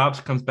 Steve Jobs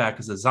comes back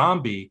as a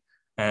zombie,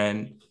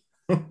 and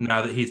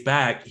now that he's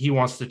back, he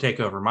wants to take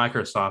over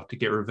Microsoft to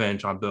get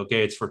revenge on Bill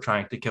Gates for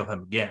trying to kill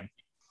him again.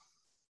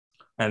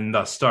 And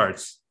thus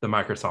starts the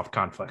Microsoft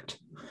conflict.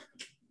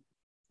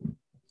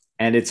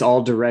 And it's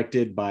all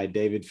directed by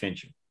David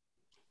Fincher.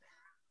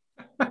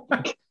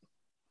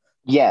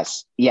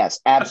 Yes,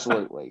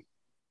 absolutely.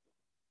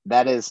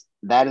 That is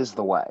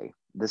the way.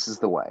 This is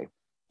the way.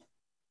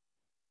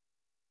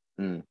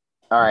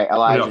 All right,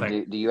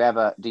 Elijah, do you have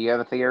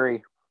a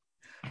theory?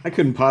 I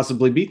couldn't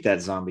possibly beat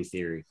that zombie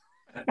theory.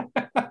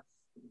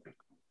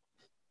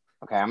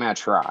 Okay, I'm gonna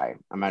try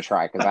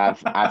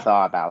because I've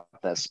thought about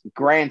this.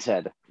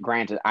 Granted,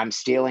 I'm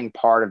stealing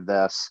part of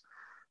this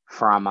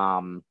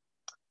from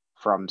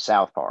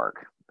South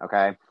Park.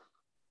 Okay,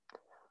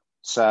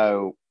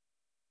 so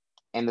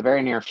in the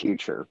very near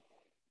future,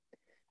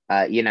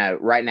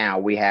 right now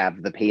we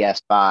have the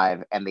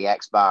PS5 and the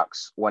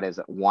Xbox. What is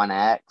it, One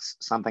X,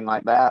 something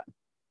like that,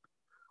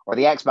 or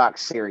the Xbox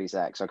Series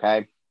X?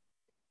 Okay,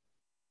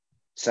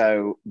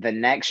 so the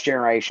next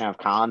generation of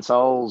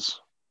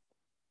consoles,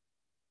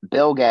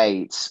 Bill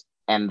Gates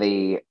and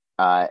the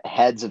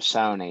heads of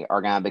Sony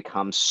are going to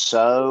become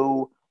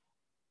so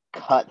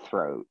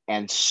cutthroat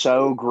and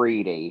so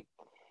greedy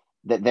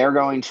that they're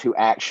going to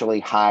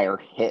actually hire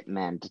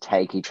hitmen to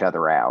take each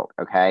other out.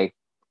 Okay.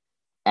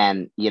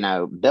 And,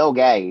 Bill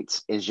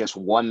Gates is just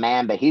one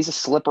man, but he's a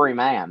slippery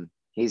man.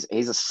 He's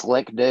a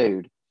slick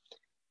dude.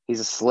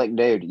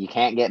 You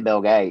can't get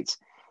Bill Gates.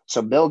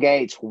 So Bill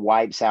Gates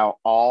wipes out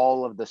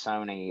all of the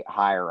Sony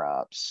higher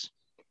ups.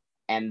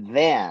 And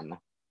then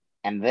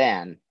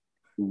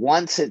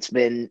once it's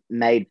been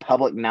made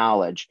public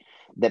knowledge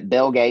that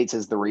Bill Gates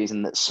is the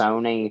reason that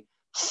Sony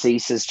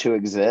ceases to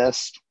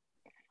exist,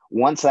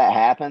 once that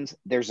happens,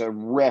 there's a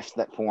rift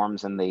that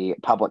forms in the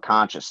public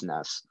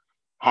consciousness.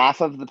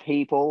 Half of the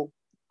people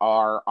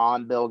are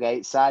on Bill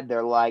Gates' side.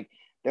 They're like,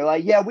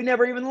 yeah, we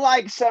never even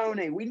liked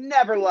Sony. We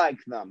never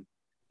liked them.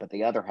 But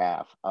the other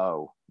half,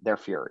 oh, they're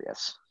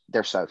furious.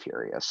 They're so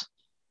furious.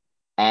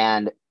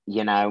 And,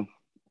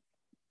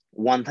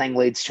 one thing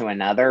leads to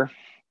another.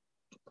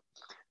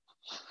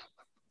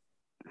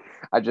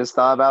 I just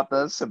thought about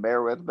this, so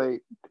bear with me.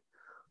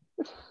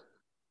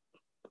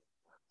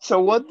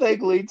 So one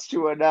thing leads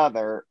to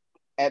another,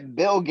 and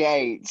Bill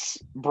Gates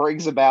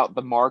brings about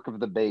the mark of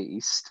the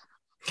beast.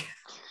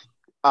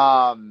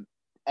 And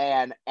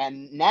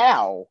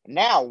now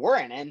we're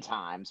in end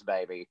times,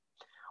 baby.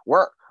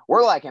 We're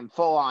like in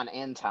full on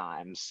end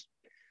times.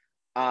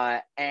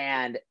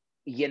 And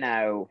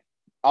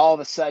all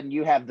of a sudden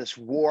you have this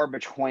war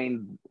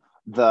between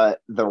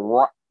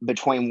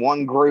between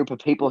one group of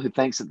people who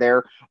thinks that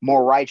they're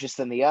more righteous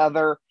than the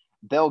other.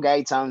 Bill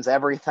Gates owns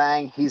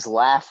everything. He's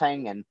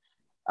laughing and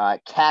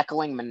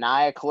cackling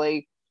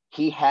maniacally.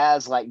 He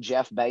has like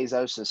Jeff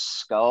Bezos'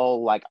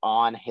 skull like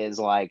on his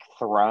like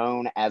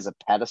throne as a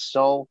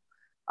pedestal.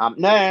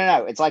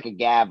 No. It's like a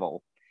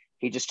gavel.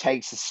 He just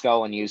takes his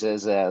skull and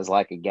uses it as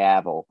like a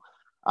gavel.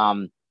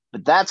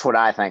 But that's what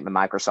I think the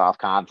Microsoft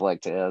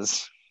conflict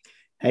is.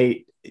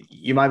 Hey,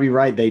 you might be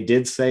right. They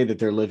did say that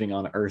they're living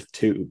on Earth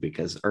 2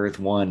 because Earth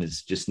 1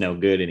 is just no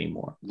good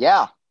anymore.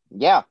 Yeah.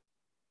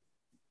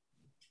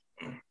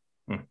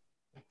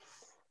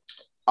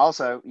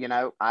 Also,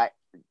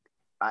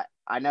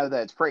 I know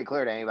that it's pretty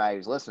clear to anybody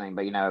who's listening,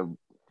 but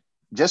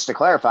just to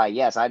clarify,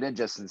 yes, I did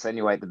just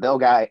insinuate that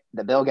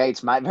Bill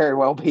Gates might very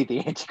well be the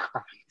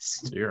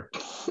Antichrist. Dear.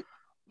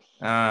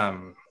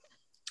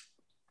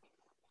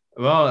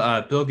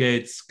 Well, Bill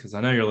Gates, because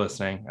I know you're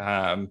listening.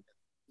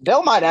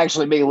 Bill might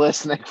actually be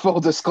listening, full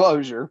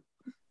disclosure.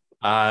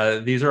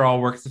 These are all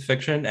works of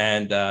fiction,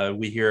 and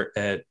we here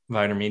at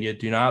Viner Media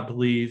do not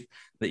believe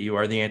that you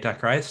are the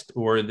Antichrist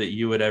or that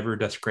you would ever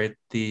desecrate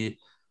the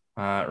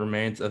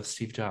remains of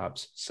Steve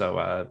Jobs.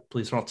 So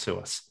please don't sue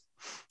us.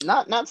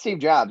 Not Steve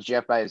Jobs,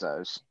 Jeff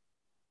Bezos.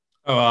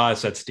 Oh, I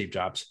said Steve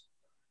Jobs.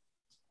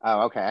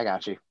 Oh, okay, I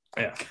got you.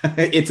 Yeah,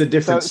 it's a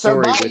different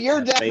story.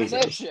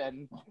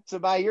 So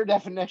by your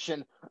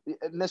definition,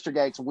 Mr.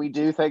 Gates, we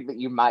do think that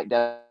you might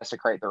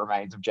desecrate the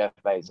remains of Jeff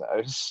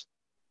Bezos.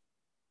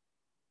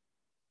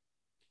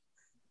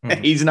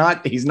 He's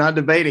not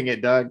debating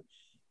it, Doug.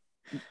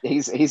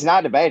 He's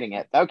not debating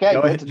it. Okay,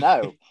 good to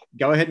know.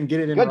 Go ahead and get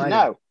it in. Good to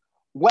know.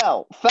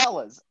 Well,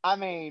 fellas, I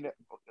mean,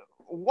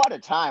 what a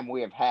time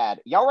we have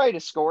had. Y'all ready to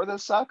score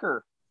this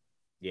sucker?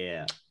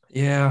 Yeah,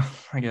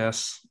 I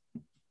guess.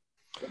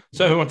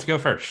 So who wants to go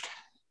first?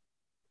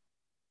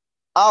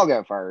 I'll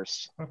go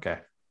first. Okay.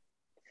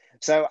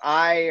 So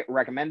I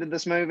recommended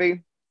this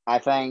movie. I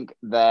think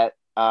that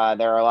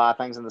there are a lot of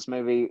things in this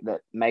movie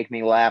that make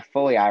me laugh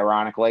fully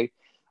ironically.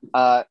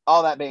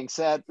 All that being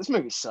said, this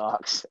movie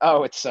sucks.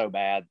 Oh, it's so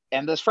bad.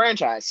 And this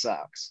franchise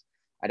sucks.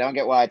 I don't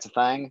get why it's a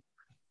thing.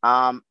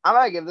 I'm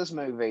going to give this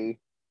movie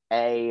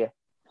a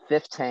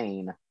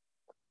 15.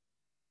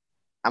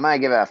 I'm going to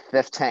give it a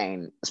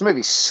 15. This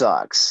movie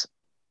sucks.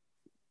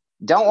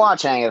 Don't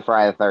watch any of the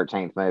Friday the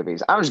 13th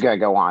movies. I'm just going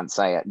to go on and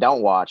say it.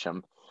 Don't watch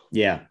them.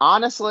 Yeah.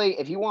 Honestly,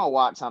 if you want to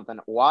watch something,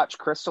 watch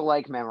Crystal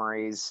Lake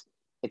Memories.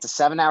 It's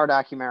a 7-hour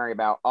documentary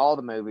about all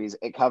the movies.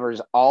 It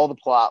covers all the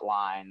plot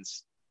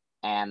lines.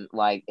 And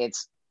like,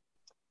 it's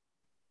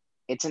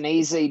an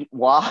easy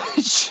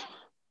watch.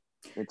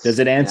 Does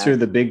it answer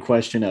the big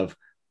question of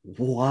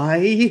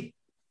why?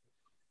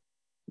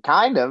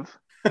 Kind of.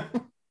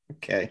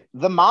 Okay.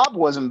 The mob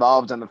was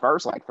involved in the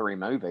first like 3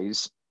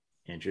 movies.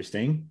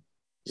 Interesting.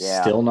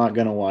 Yeah. Still not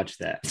going to watch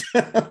that.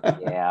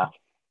 Yeah.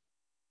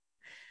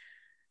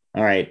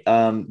 All right.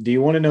 Do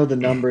you want to know the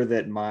number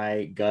that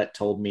my gut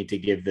told me to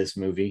give this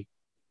movie?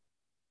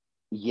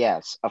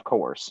 Yes, of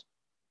course.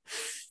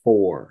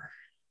 4.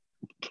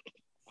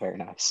 Very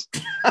nice.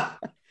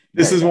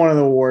 This is one of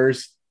the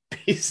worst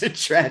piece of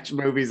trash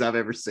movies I've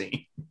ever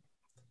seen.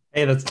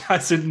 Hey, that's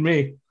nicer than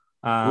me.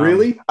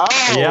 Really?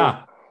 Oh,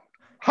 yeah.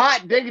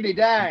 Hot diggity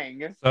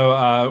dang.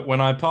 So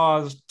when I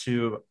paused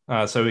so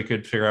we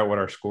could figure out what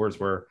our scores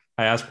were,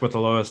 I asked what the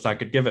lowest I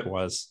could give it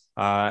was.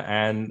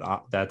 And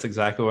that's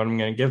exactly what I'm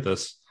going to give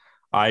this.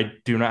 I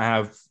do not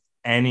have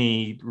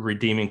any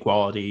redeeming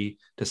quality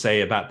to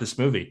say about this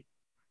movie.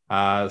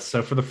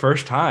 So for the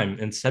first time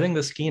in setting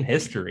the ski in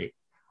history,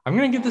 I'm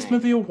going to give this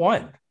movie a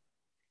 1.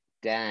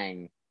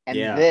 Dang.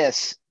 And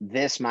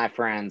this, my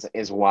friends,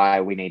 is why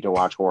we need to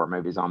watch horror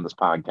movies on this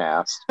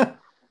podcast.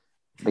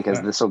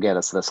 Because this will get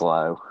us this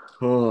low.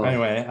 Oh.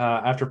 Anyway,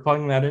 after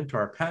plugging that into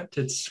our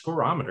patented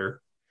scoreometer,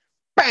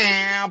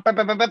 bow, bow,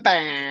 bow, bow,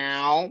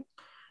 bow.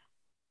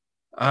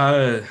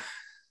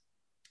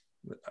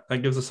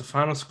 That gives us a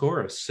final score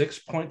of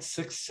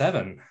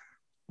 6.67.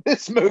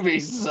 This movie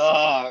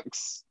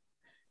sucks.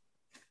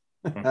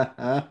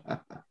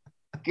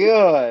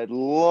 Good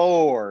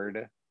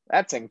Lord.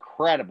 That's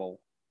incredible.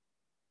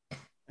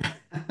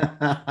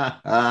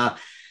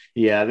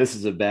 Yeah, this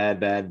is a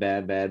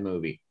bad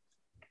movie.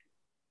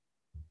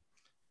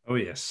 Oh,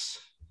 yes.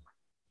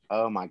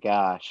 Oh, my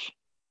gosh.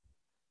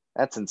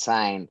 That's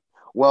insane.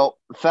 Well,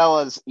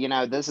 fellas,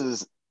 this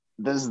is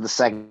this is the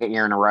second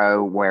year in a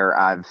row where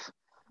I've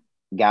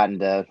gotten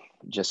to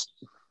just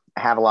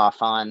have a lot of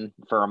fun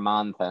for a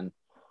month and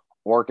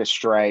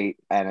orchestrate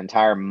an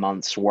entire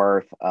month's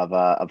worth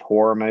of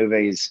horror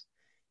movies.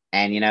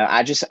 And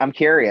I'm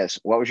curious,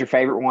 what was your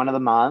favorite one of the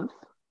month?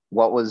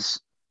 What was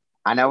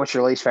I know what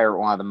your least favorite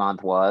one of the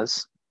month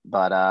was,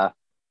 but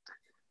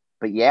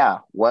yeah,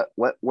 what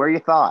were your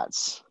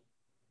thoughts?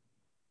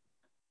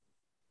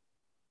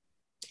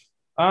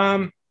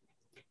 Um,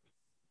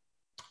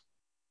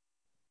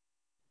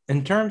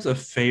 in terms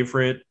of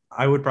favorite,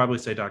 I would probably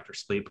say Doctor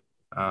Sleep.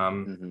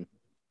 Mm-hmm.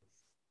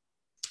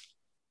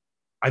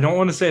 I don't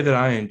want to say that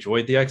I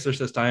enjoyed The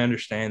Exorcist. I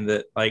understand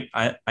that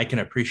I can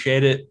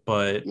appreciate it,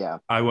 but Yeah.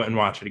 I wouldn't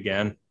watch it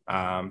again.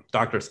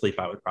 Doctor Sleep,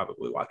 I would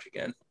probably watch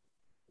again.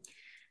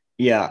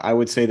 Yeah, I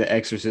would say The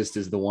Exorcist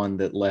is the one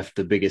that left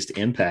the biggest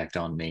impact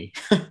on me.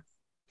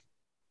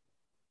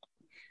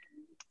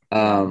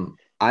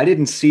 I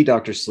didn't see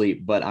Doctor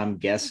Sleep, but I'm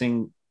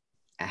guessing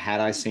had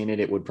I seen it,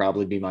 it would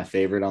probably be my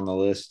favorite on the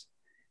list.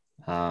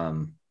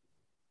 Um,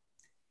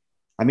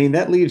 I mean,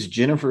 that leaves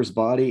Jennifer's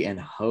Body and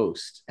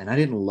Host, and I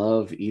didn't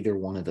love either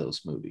one of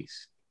those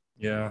movies.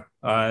 Yeah,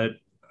 I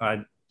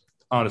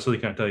honestly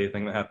can't tell you a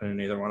thing that happened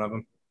in either one of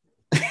them.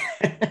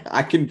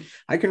 I can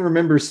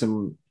remember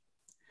some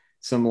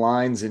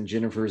lines in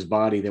Jennifer's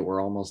Body that were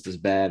almost as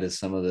bad as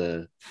some of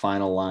the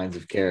final lines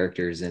of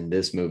characters in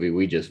this movie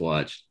we just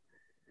watched.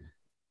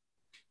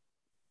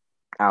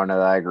 I don't know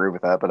that I agree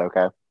with that, but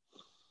okay.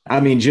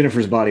 I mean,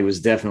 Jennifer's Body was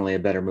definitely a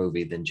better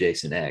movie than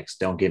Jason X.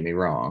 Don't get me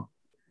wrong.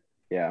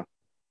 Yeah.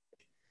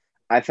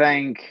 I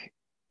think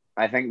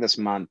this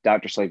month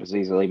Doctor Sleep is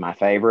easily my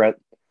favorite.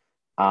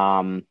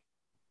 Um,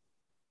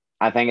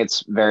 I think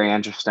it's very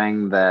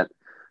interesting that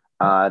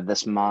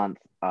this month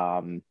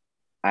I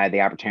had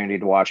the opportunity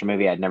to watch a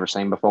movie I'd never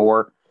seen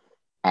before,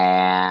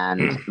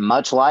 and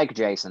much like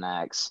Jason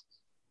X,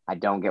 I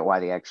don't get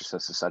why The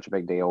Exorcist is such a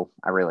big deal.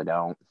 I really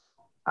don't.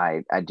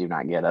 I do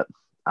not get it.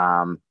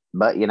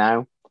 But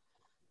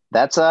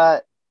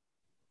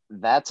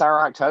that's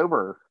our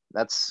October.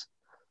 That's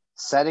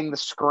setting the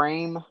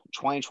Scream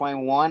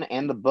 2021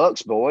 in the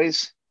books,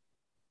 boys.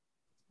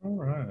 All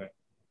right.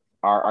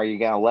 Are you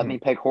gonna let me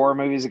pick horror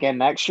movies again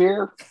next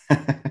year?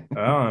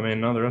 Well, I mean,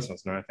 none of the rest of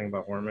us know anything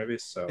about horror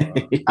movies, so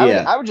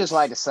Yeah. I would just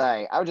like to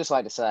say,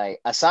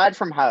 aside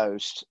from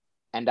Host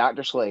and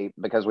Doctor Sleep,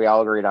 because we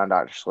all agreed on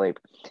Doctor Sleep,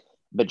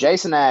 but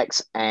Jason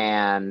X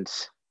and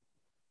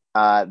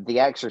The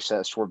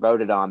Exorcist were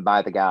voted on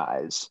by the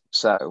guys.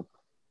 So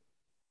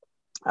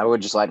I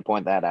would just like to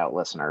point that out,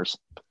 listeners.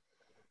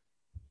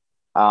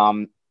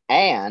 Um,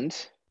 and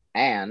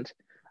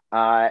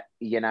for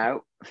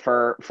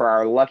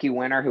our lucky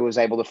winner who was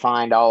able to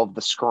find all of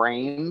the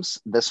Screams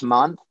this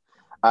month,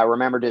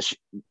 remember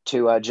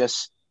to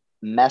just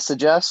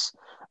message us.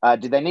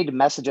 Do they need to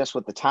message us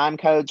with the time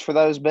codes for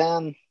those,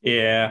 Ben?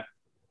 yeah.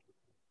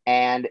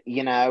 And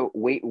we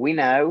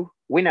know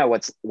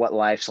what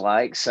life's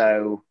like,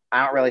 so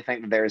I don't really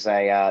think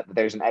that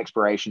there's an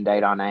expiration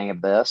date on any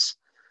of this.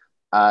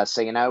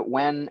 So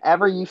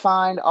whenever you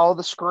find all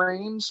the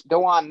Screams,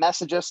 go on,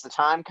 message us the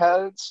time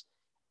codes,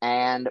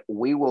 and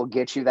we will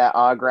get you that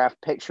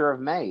autographed picture of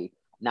me.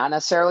 Not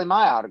necessarily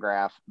my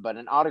autograph, but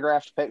an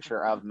autographed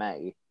picture of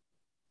me.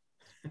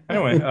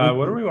 Anyway,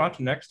 what are we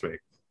watching next week?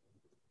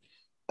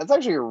 That's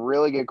actually a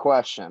really good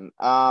question.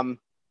 And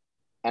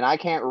I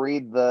can't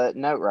read the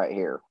note right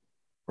here.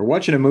 We're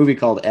watching a movie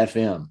called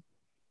FM.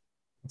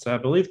 So I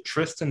believe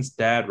Tristan's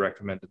dad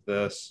recommended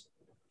this.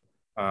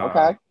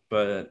 Okay.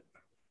 But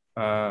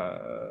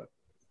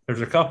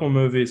there's a couple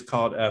movies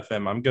called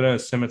FM. I'm going to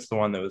assume it's the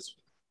one that was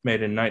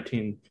made in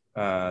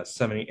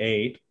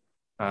 1978.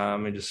 Let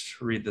me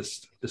just read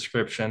this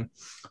description.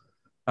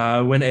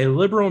 When a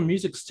liberal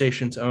music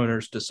station's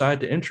owners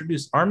decide to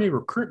introduce Army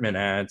recruitment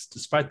ads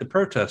despite the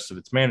protests of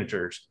its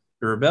managers,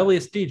 the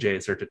rebellious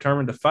DJs are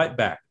determined to fight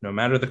back, no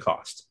matter the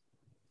cost.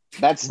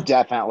 That's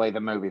definitely the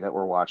movie that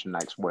we're watching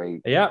next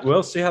week. Yeah,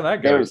 we'll see how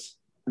that goes.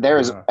 There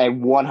is a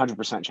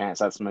 100% chance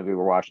that's the movie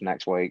we're watching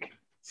next week.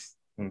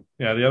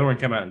 Yeah, the other one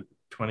came out in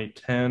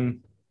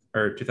 2010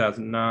 or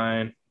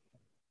 2009.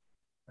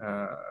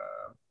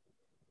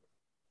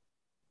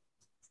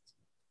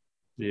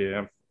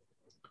 Yeah,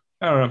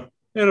 I don't know.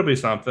 It'll be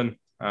something.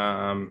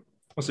 We'll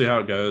see how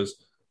it goes.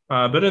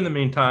 But in the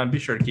meantime, be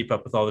sure to keep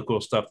up with all the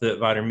cool stuff that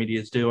Viter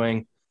Media is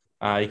doing.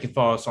 You can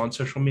follow us on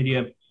social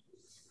media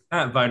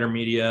at Viter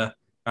Media.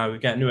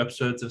 We've got new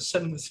episodes of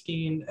Setting the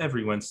Scheme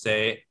every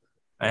Wednesday.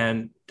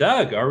 And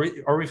Doug,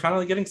 are we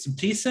finally getting some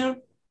tea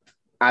soon?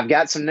 I've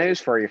got some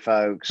news for you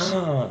folks.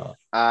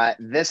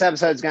 This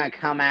episode is going to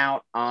come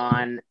out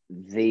on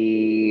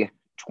the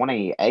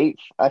 28th,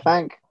 I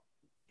think.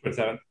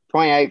 27th.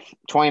 28th,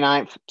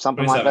 29th,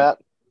 something 27th. like that.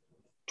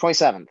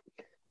 27th.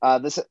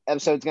 This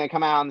episode is going to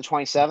come out on the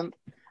 27th.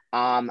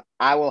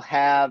 I will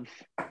have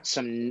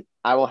an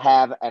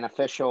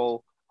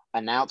official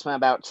announcement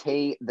about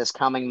tea this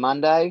coming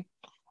Monday.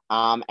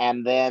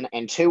 And then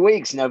in 2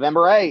 weeks,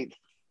 November 8th,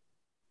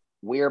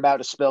 we're about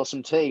to spill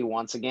some tea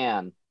once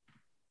again.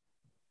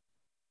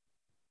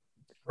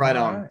 Right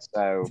All on.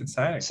 So, It's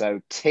exciting. so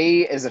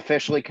T is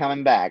officially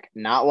coming back.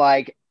 Not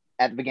like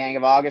at the beginning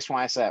of August when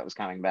I said it was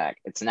coming back.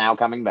 It's now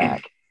coming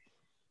back.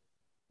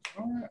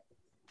 All right.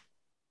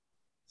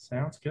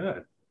 Sounds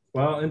good.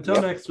 Well, until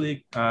Yep. next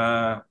week,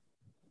 I'm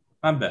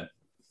Ben.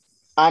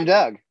 I'm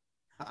Doug.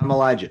 I'm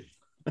Elijah.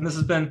 And this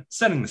has been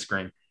Setting the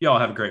Screen. You all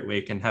have a great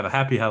week and have a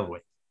happy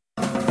Halloween.